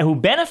 who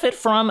benefit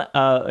from,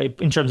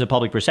 in terms of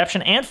public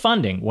perception and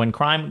funding, when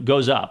crime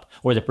goes up,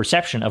 or the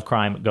perception of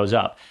crime goes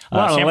up.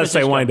 Well, unless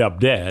they wind up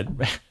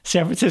dead.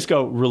 San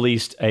Francisco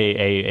released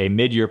a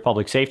mid-year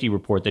public safety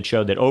report that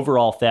showed that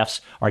overall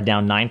thefts are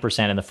down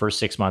 9% in the first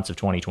 6 months of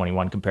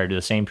 2021 compared to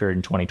the same period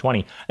in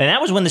 2020. And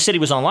that was when the city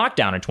was on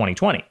lockdown in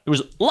 2020. It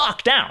was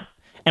locked down.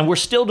 And we're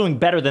still doing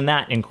better than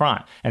that in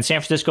crime. And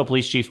San Francisco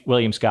Police Chief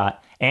William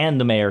Scott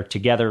and the mayor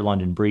together,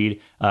 London Breed,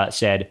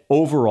 said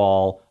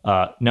overall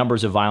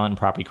numbers of violent and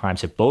property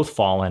crimes have both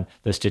fallen.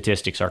 The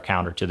statistics are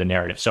counter to the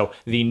narrative. So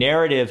the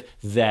narrative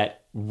that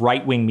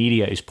right-wing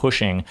media is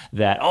pushing,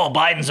 that,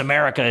 Biden's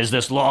America is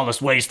this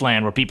lawless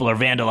wasteland where people are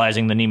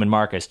vandalizing the Neiman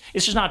Marcus,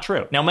 it's just not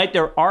true. Now,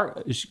 there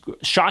are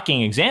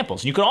shocking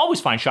examples. You can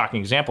always find shocking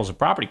examples of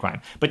property crime,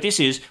 but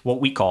this is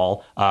what we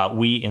call,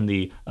 we in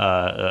the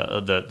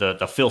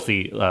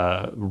filthy,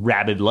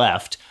 rabid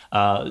left,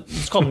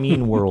 it's called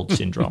mean world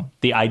syndrome.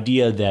 The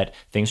idea that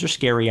things are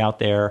scary out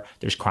there,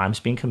 there's crimes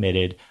being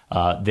committed,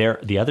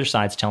 the other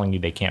side's telling you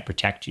they can't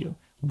protect you.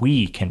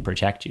 We can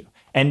protect you.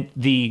 And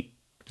the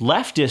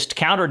leftist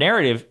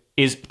counter-narrative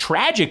is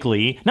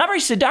tragically not very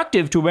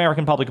seductive to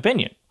American public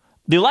opinion.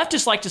 The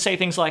leftists like to say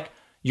things like,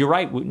 you're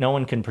right, no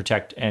one can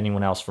protect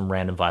anyone else from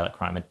random violent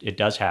crime. It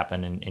does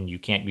happen, and you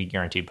can't be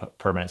guaranteed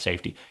permanent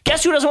safety.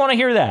 Guess who doesn't want to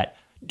hear that?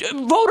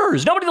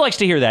 Voters. Nobody likes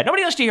to hear that.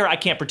 Nobody likes to hear, I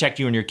can't protect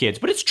you and your kids.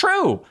 But it's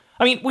true.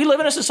 I mean, we live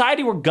in a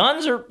society where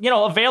guns are,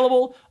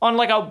 available on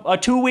like a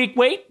 2-week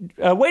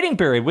waiting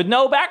period with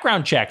no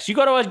background checks. You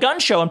go to a gun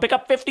show and pick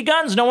up 50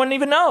 guns. No one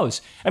even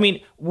knows. I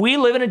mean, we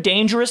live in a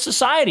dangerous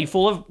society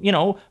full of,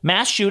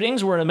 mass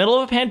shootings. We're in the middle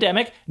of a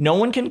pandemic. No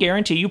one can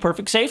guarantee you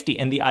perfect safety.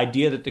 And the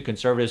idea that the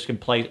conservatives can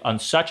play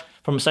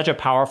from such a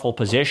powerful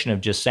position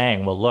of just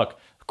saying, well, look,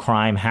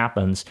 crime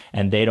happens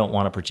and they don't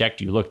want to protect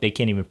you. Look, they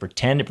can't even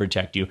pretend to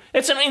protect you.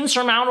 It's an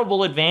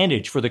insurmountable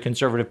advantage for the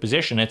conservative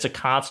position. It's a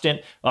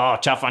constant,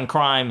 tough on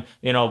crime,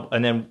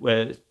 and then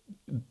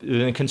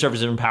the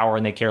conservatives are in power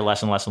and they care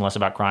less and less and less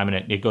about crime,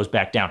 and it goes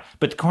back down.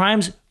 But the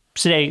crimes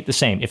stay the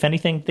same. If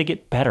anything, they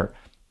get better.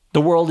 The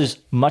world is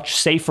much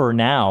safer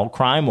now,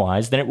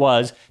 crime-wise, than it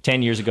was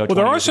 10 years ago, 20 years ago, Well,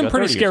 there are some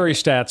pretty 30 scary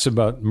years ago. stats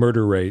about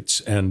murder rates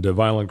and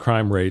violent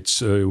crime rates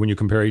when you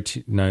compare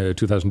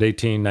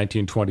 2018,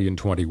 19, 20, and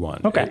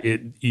 21. Okay.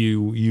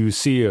 You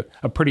see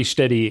a pretty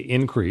steady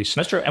increase.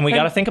 That's true. And we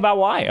got to think about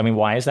why. I mean,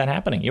 why is that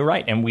happening? You're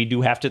right. And we do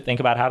have to think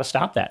about how to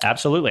stop that.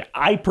 Absolutely.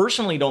 I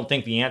personally don't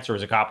think the answer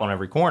is a cop on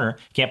every corner.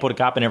 You can't put a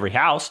cop in every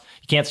house.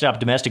 You can't stop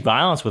domestic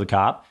violence with a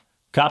cop.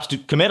 Cops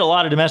commit a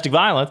lot of domestic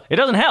violence. It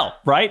doesn't help,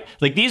 right?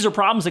 Like, these are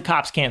problems that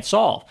cops can't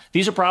solve.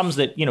 These are problems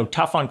that,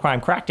 tough on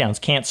crime crackdowns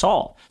can't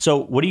solve.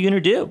 So what are you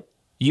going to do?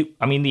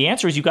 The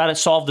answer is you got to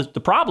solve the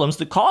problems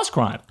that cause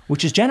crime,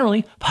 which is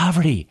generally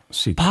poverty.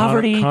 See,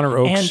 poverty Connor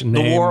Oak's and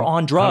the war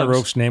on drugs. Connor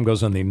Oak's name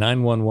goes on the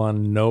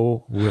 911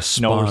 no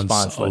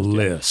response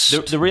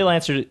list. The real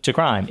answer to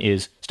crime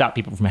is stop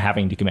people from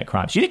having to commit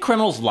crimes. You think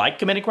criminals like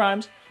committing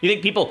crimes? You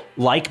think people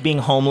like being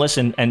homeless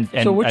and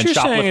So what you're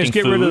saying is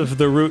get rid of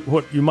the root,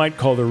 what you might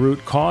call the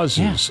root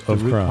causes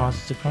of crime.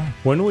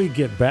 When we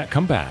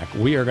come back,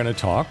 we are going to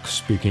talk,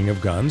 speaking of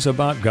guns,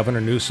 about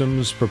Governor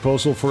Newsom's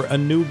proposal for a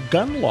new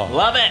gun law.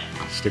 Love it.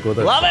 Stick with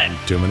us. Love it.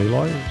 Too Many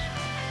Lawyers.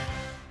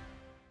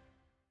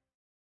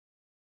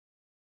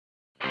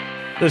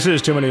 This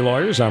is Too Many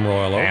Lawyers. I'm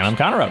Royal Oakes. And I'm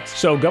Connor Oakes.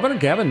 So Governor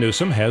Gavin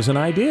Newsom has an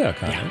idea,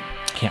 Connor. Yeah.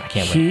 I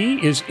can't wait.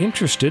 He is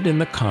interested in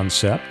the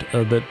concept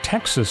that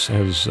Texas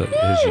has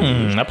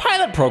used. A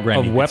pilot program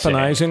Of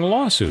weaponizing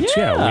lawsuits.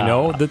 Yeah, we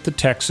know that the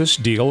Texas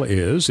deal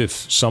is if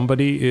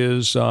somebody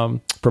is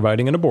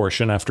providing an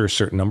abortion after a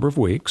certain number of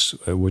weeks,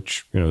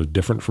 which is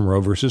different from Roe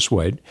versus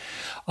Wade,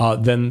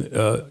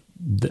 then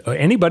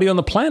anybody on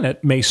the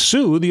planet may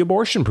sue the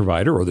abortion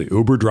provider or the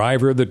Uber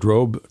driver that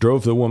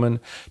drove the woman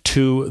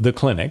to the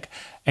clinic.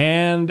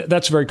 And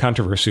that's very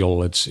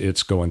controversial.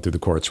 It's going through the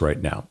courts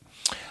right now.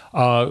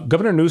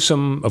 Governor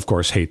Newsom, of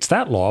course, hates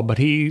that law, but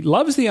he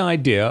loves the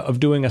idea of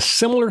doing a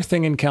similar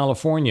thing in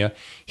California.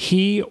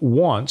 He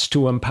wants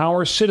to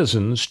empower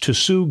citizens to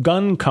sue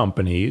gun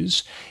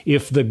companies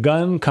if the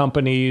gun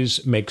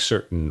companies make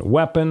certain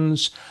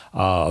weapons,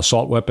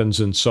 assault weapons,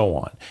 and so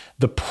on.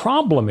 The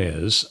problem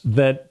is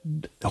that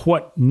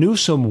what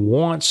Newsom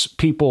wants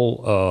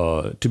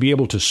people to be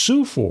able to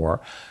sue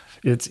for,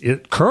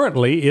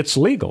 currently it's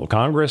legal.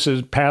 Congress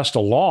has passed a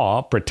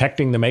law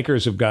protecting the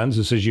makers of guns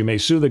that says you may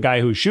sue the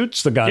guy who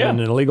shoots the gun in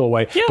an illegal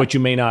way, but you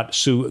may not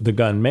sue the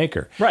gun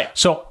maker. Right.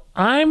 So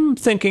I'm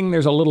thinking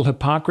there's a little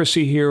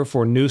hypocrisy here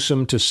for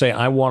Newsom to say,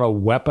 I want to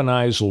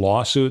weaponize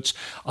lawsuits.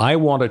 I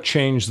want to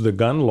change the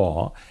gun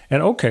law.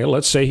 And okay,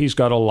 let's say he's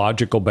got a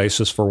logical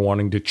basis for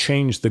wanting to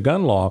change the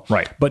gun law.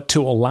 Right. But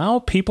to allow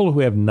people who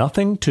have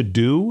nothing to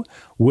do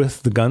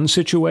with the gun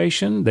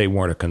situation, they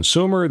weren't a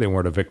consumer, they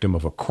weren't a victim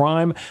of a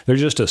crime, they're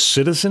just a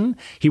citizen.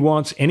 He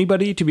wants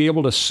anybody to be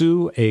able to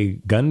sue a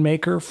gun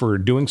maker for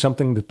doing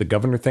something that the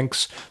governor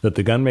thinks that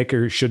the gun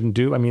maker shouldn't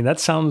do. I mean,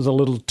 that sounds a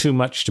little too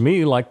much to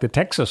me like the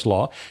Texas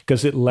law,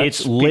 because it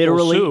lets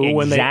people sue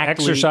when they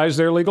exercise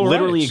their legal rights.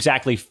 Literally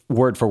exactly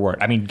word for word.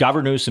 I mean,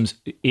 Governor Newsom's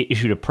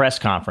issued a press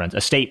conference,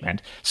 a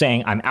statement,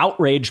 saying, I'm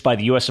outraged by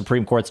the U.S.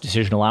 Supreme Court's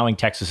decision allowing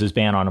Texas's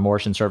ban on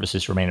abortion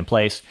services to remain in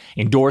place,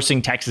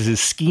 endorsing Texas's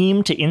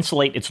scheme to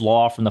insulate its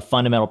law from the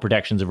fundamental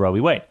protections of Roe v.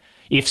 Wade.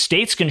 If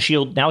states can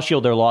now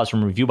shield their laws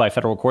from review by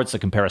federal courts that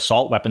compare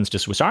assault weapons to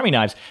Swiss Army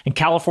knives, and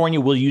California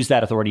will use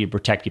that authority to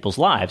protect people's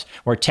lives,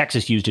 where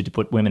Texas used it to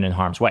put women in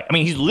harm's way. I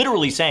mean, he's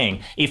literally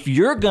saying, if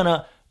you're going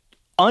to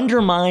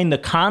undermine the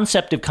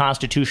concept of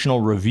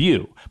constitutional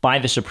review by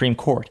the Supreme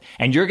Court,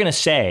 and you're going to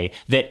say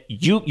that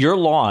your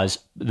laws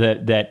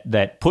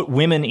that put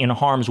women in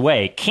harm's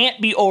way can't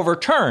be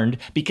overturned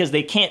because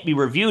they can't be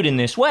reviewed in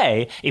this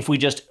way, if we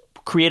just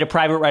create a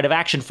private right of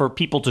action for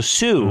people to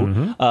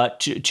sue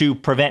to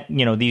prevent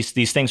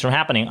these things from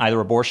happening, either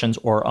abortions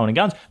or owning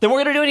guns, then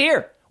we're going to do it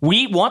here.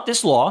 We want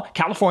this law.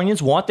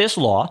 Californians want this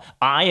law.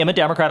 I am a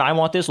Democrat. I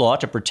want this law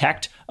to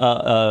protect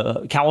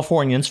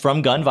Californians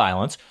from gun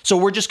violence. So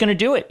we're just going to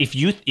do it. If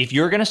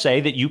you're going to say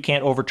that you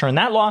can't overturn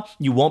that law,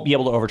 you won't be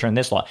able to overturn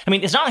this law. I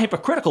mean, it's not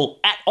hypocritical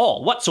at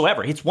all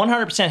whatsoever. It's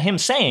 100% him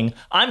saying,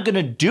 I'm going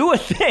to do a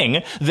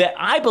thing that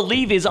I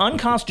believe is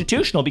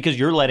unconstitutional because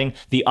you're letting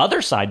the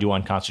other side do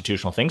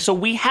unconstitutional things. So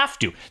we have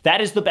to. That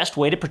is the best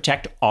way to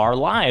protect our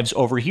lives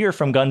over here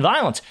from gun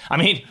violence. I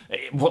mean,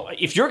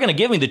 if you're going to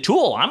give me the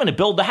tool, I'm going to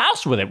build the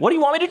house with it. What do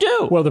you want me to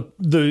do? Well,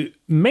 the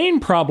main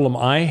problem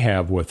I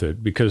have with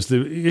it, because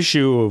the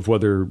issue of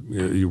whether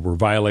you were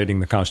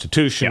violating the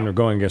Constitution or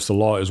going against the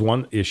law is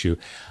one issue.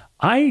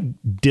 I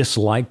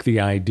dislike the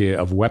idea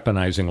of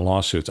weaponizing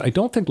lawsuits. I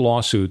don't think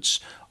lawsuits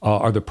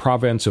are the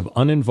province of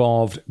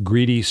uninvolved,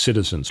 greedy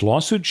citizens.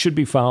 Lawsuits should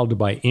be filed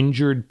by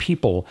injured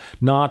people,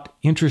 not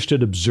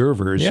interested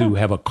observers who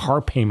have a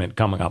car payment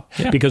coming up.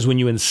 Yeah. Because when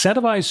you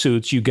incentivize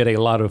suits, you get a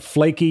lot of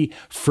flaky,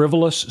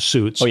 frivolous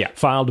suits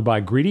filed by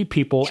greedy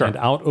people and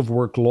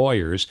out-of-work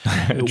lawyers.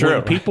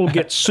 When people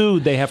get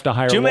sued, they have to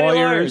hire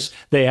lawyers.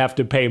 They have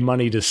to pay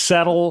money to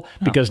settle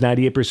because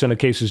 98% of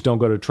cases don't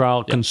go to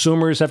trial. Yeah.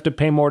 Consumers have to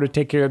pay more to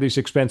take care of these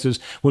expenses.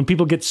 When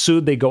people get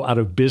sued, they go out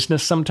of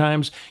business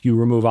sometimes. You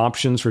remove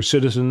options for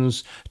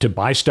citizens to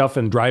buy stuff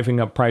and driving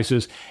up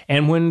prices.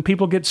 And when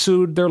people get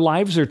sued, their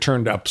lives are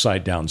turned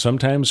upside down,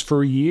 sometimes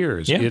for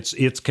years. Yeah.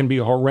 It can be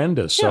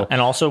horrendous. Yeah. So, and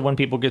also when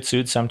people get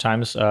sued,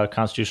 sometimes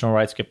constitutional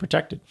rights get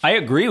protected. I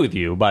agree with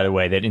you, by the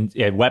way, that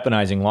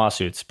weaponizing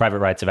lawsuits, private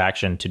rights of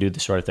action to do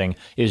this sort of thing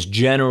is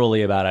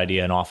generally a bad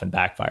idea and often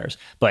backfires.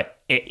 But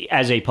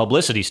as a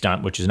publicity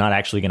stunt, which is not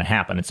actually going to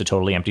happen, it's a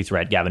totally empty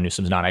threat. Gavin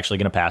Newsom's not actually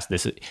going to pass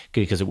this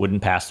because it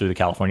wouldn't pass through the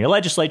California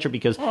legislature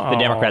because the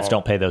Democrats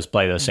don't play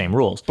those same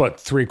rules. But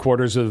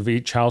 3/4 of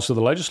each house of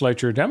the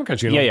legislature are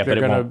Democrats. But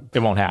it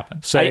won't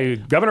happen. Say,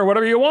 Governor,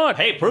 whatever you want.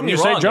 Hey, prove me you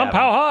wrong. Say, jump Gavin.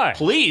 how high?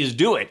 Please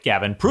do it,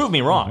 Gavin. Prove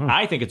me wrong.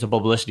 I think it's a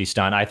publicity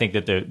stunt. I think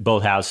that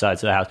both house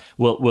sides of the house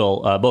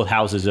will both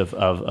houses of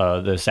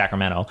the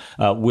Sacramento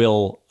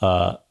will.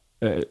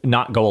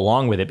 Not go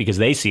along with it because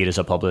they see it as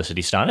a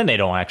publicity stunt and they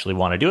don't actually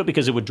want to do it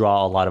because it would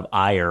draw a lot of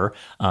ire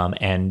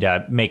and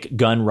make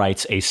gun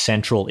rights a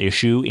central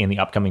issue in the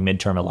upcoming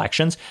midterm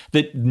elections.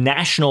 The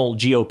national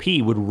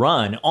GOP would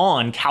run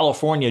on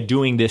California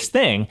doing this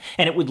thing,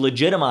 and it would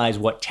legitimize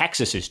what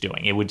Texas is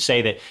doing. It would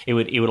say that it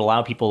would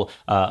allow people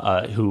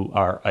who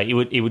are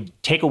it would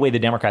take away the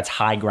Democrats'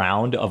 high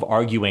ground of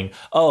arguing,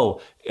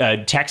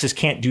 Texas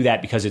can't do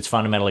that because it's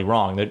fundamentally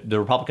wrong. The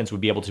Republicans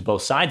would be able to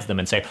both sides them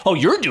and say,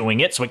 you're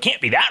doing it, so it can't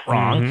be that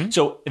wrong. Mm-hmm.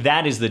 So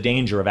that is the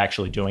danger of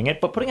actually doing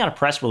it. But putting out a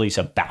press release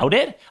about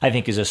it, I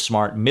think, is a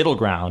smart middle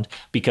ground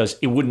because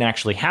it wouldn't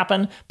actually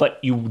happen. But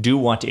you do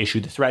want to issue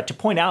the threat to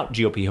point out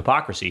GOP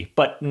hypocrisy,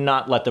 but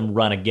not let them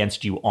run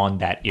against you on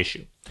that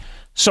issue.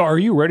 So are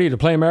you ready to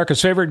play America's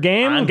favorite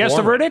game? Guess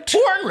the verdict?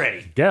 Born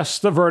ready. Guess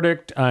the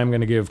verdict. I'm going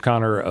to give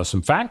Connor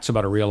some facts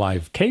about a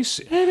real-life case.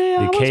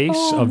 The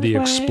case of the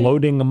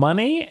exploding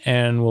money.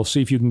 And we'll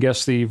see if you can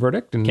guess the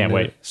verdict. And can't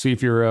wait. See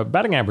if your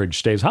batting average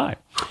stays high.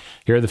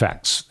 Here are the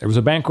facts. There was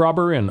a bank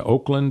robber in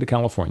Oakland,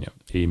 California.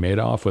 He made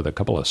off with a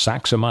couple of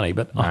sacks of money,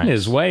 but on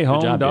his way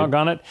home,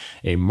 doggone it,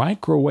 a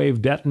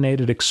microwave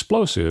detonated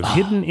explosive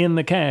hidden in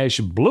the cash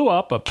blew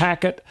up a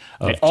packet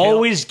of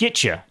always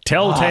get you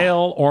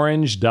telltale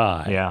orange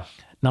dye. Yeah.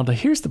 Now,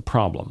 here's the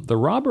problem. The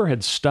robber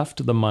had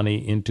stuffed the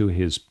money into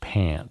his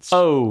pants.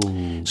 So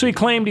he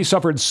claimed he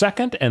suffered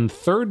second and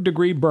third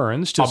degree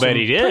burns to some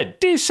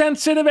pretty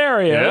sensitive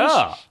areas.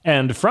 Yeah.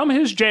 And from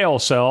his jail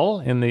cell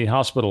in the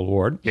hospital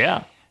ward,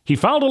 he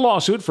filed a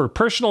lawsuit for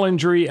personal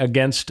injury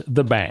against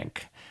the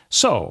bank.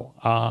 So,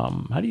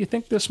 how do you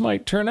think this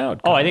might turn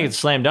out, Connor? I think it's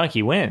slam dunk.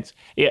 He wins.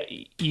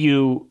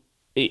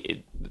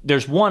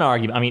 There's one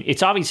argument. I mean,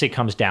 it's obviously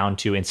comes down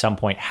to, in some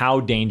point, how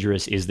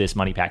dangerous is this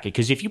money packet?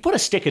 Because if you put a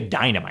stick of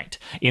dynamite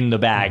in the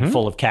bag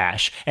full of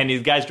cash and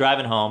these guys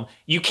driving home,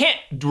 you can't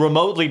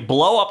remotely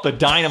blow up the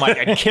dynamite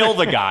and kill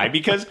the guy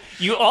because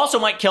you also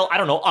might kill,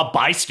 a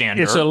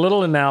bystander. It's a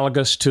little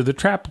analogous to the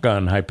trap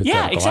gun hypothetical.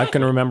 Yeah, exactly. I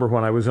can remember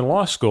when I was in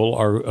law school,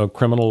 our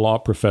criminal law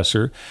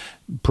professor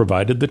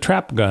provided the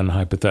trap gun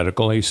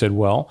hypothetical. He said,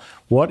 well,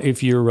 what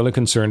if you're really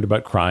concerned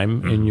about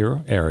crime in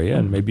your area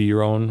and maybe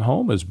your own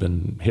home has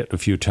been hit a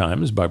few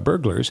times by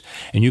burglars,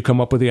 and you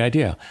come up with the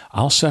idea,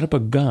 I'll set up a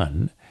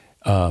gun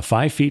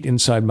 5 feet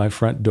inside my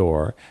front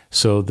door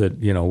so that,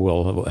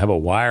 we'll have a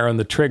wire on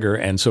the trigger.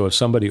 And so if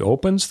somebody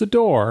opens the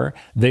door,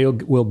 they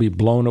will be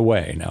blown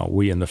away. Now,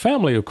 we in the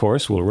family, of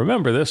course, will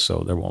remember this,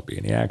 so there won't be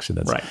any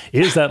accidents. Right.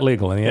 Is that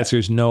legal? And the answer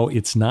is no,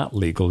 it's not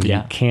legal.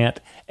 You can't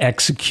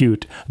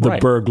execute the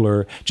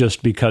burglar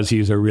just because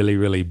he's a really,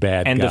 really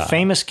bad guy. And the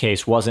famous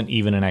case wasn't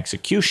even an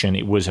execution.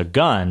 It was a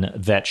gun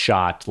that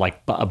shot, like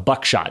a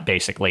buckshot,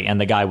 basically. And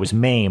the guy was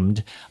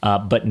maimed,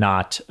 but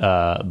not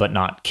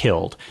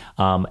killed.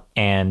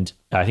 And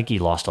I think he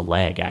lost a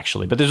leg,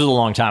 actually. But this was a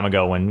long time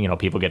ago when,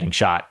 people getting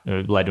shot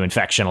led to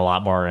infection a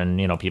lot more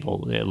and,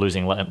 people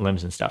losing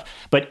limbs and stuff.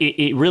 But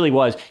it really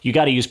was, you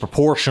got to use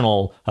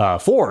proportional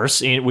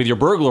force with your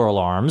burglar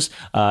alarms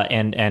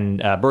and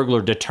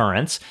burglar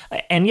deterrence.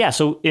 And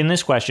so in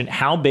this question,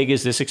 how big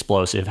is this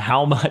explosive?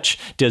 How much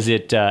does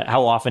it,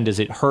 how often does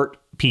it hurt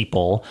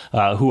people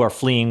who are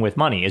fleeing with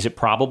money? Is it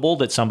probable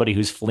that somebody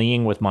who's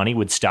fleeing with money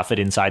would stuff it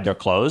inside their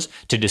clothes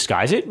to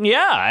disguise it?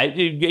 Yeah,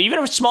 even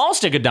a small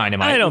stick of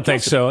dynamite. I don't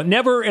think so.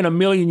 Never in a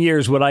million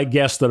years would I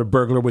guess that a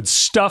burglar would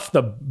stuff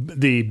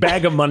the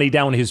bag of money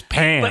down his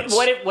pants.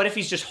 But what if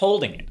he's just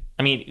holding it?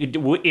 I mean,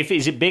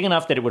 is it big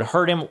enough that it would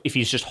hurt him if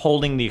he's just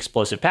holding the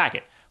explosive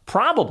packet?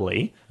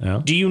 Probably.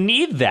 Yeah. Do you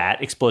need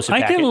that explosive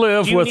packet? I can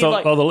live with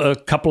a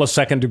couple of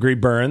second-degree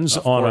burns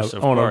on a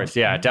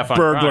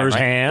burglar's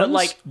hands.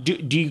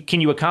 But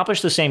can you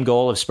accomplish the same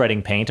goal of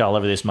spreading paint all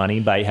over this money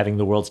by having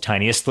the world's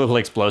tiniest little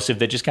explosive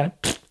that just kind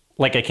of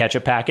like a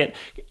ketchup packet.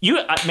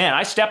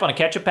 I step on a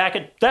ketchup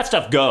packet, that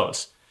stuff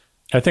goes.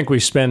 I think we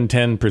spend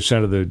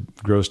 10% of the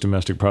gross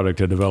domestic product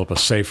to develop a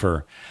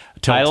safer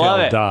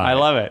telltale die. I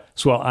love it.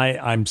 So, well,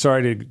 I'm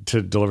sorry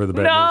to deliver the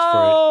bad news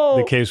for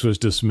you. The case was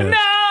dismissed.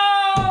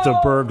 The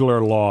burglar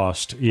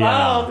lost.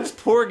 Yeah. Oh, this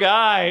poor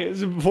guy.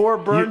 His poor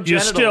burned You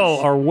genitals. still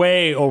are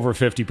way over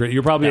 50%.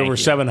 You're probably over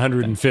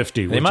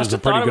 750, They which must is a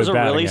have pretty thought it was good a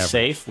batting really average.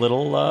 safe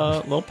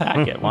little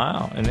packet.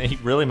 Wow. And he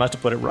really must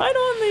have put it right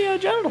on the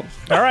genitals.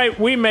 All right,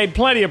 we made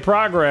plenty of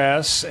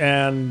progress,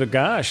 and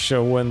gosh,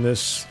 when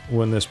this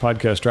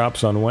podcast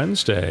drops on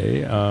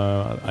Wednesday,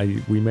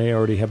 we may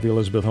already have the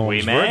Elizabeth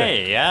Holmes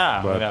verdict.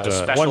 Yeah. But, we got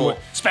a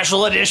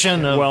special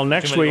edition of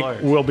next Too Many week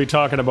Lawyers. we'll be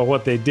talking about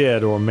what they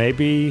did, or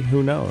maybe,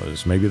 who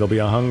knows, maybe there'll be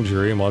a hung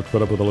jury, and we'll have to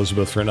put up with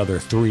Elizabeth for another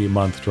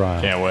 3-month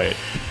trial. Can't wait.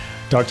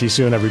 Talk to you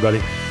soon,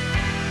 everybody.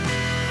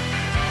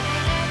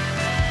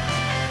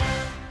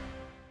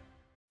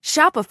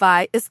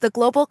 Shopify is the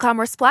global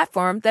commerce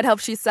platform that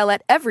helps you sell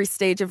at every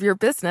stage of your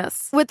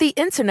business. With the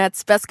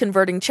internet's best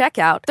converting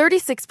checkout,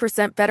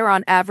 36% better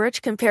on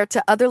average compared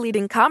to other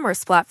leading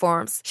commerce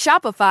platforms,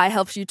 Shopify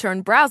helps you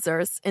turn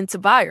browsers into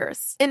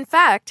buyers. In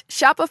fact,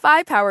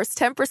 Shopify powers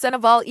 10%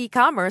 of all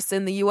e-commerce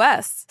in the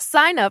U.S.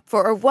 Sign up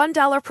for a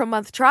 $1 per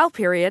month trial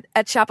period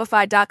at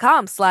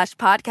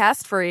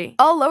shopify.com/podcast free.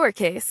 All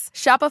lowercase,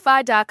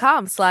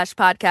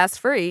 shopify.com/podcast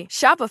free,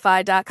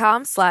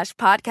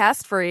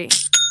 shopify.com/podcast free.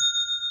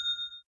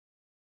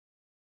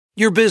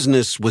 Your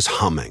business was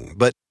humming,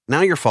 but now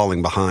you're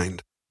falling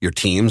behind. Your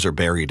teams are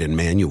buried in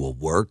manual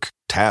work,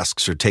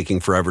 tasks are taking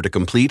forever to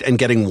complete, and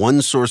getting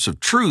one source of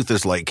truth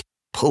is like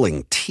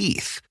pulling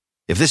teeth.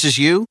 If this is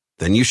you,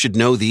 then you should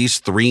know these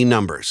 3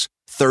 numbers.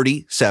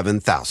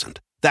 37,000.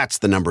 That's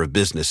the number of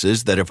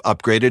businesses that have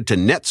upgraded to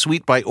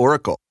NetSuite by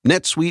Oracle.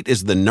 NetSuite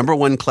is the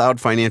 #1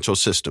 cloud financial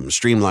system,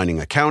 streamlining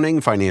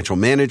accounting, financial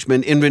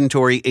management,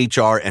 inventory,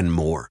 HR, and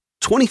more.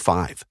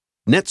 25.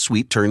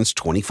 NetSuite turns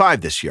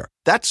 25 this year.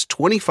 That's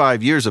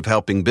 25 years of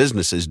helping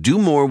businesses do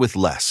more with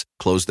less,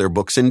 close their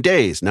books in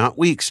days, not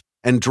weeks,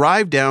 and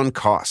drive down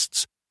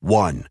costs.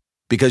 1.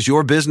 Because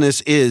your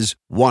business is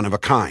one of a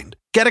kind.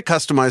 Get a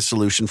customized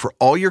solution for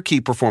all your key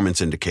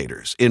performance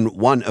indicators in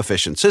one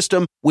efficient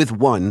system with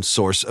one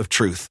source of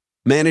truth.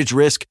 Manage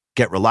risk,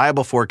 get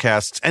reliable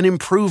forecasts, and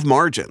improve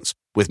margins.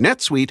 With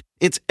NetSuite,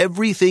 it's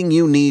everything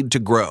you need to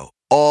grow,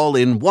 all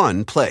in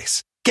one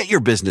place. Get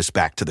your business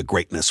back to the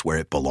greatness where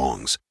it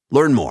belongs.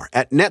 Learn more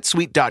at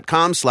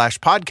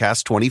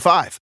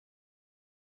netsuite.com/podcast25.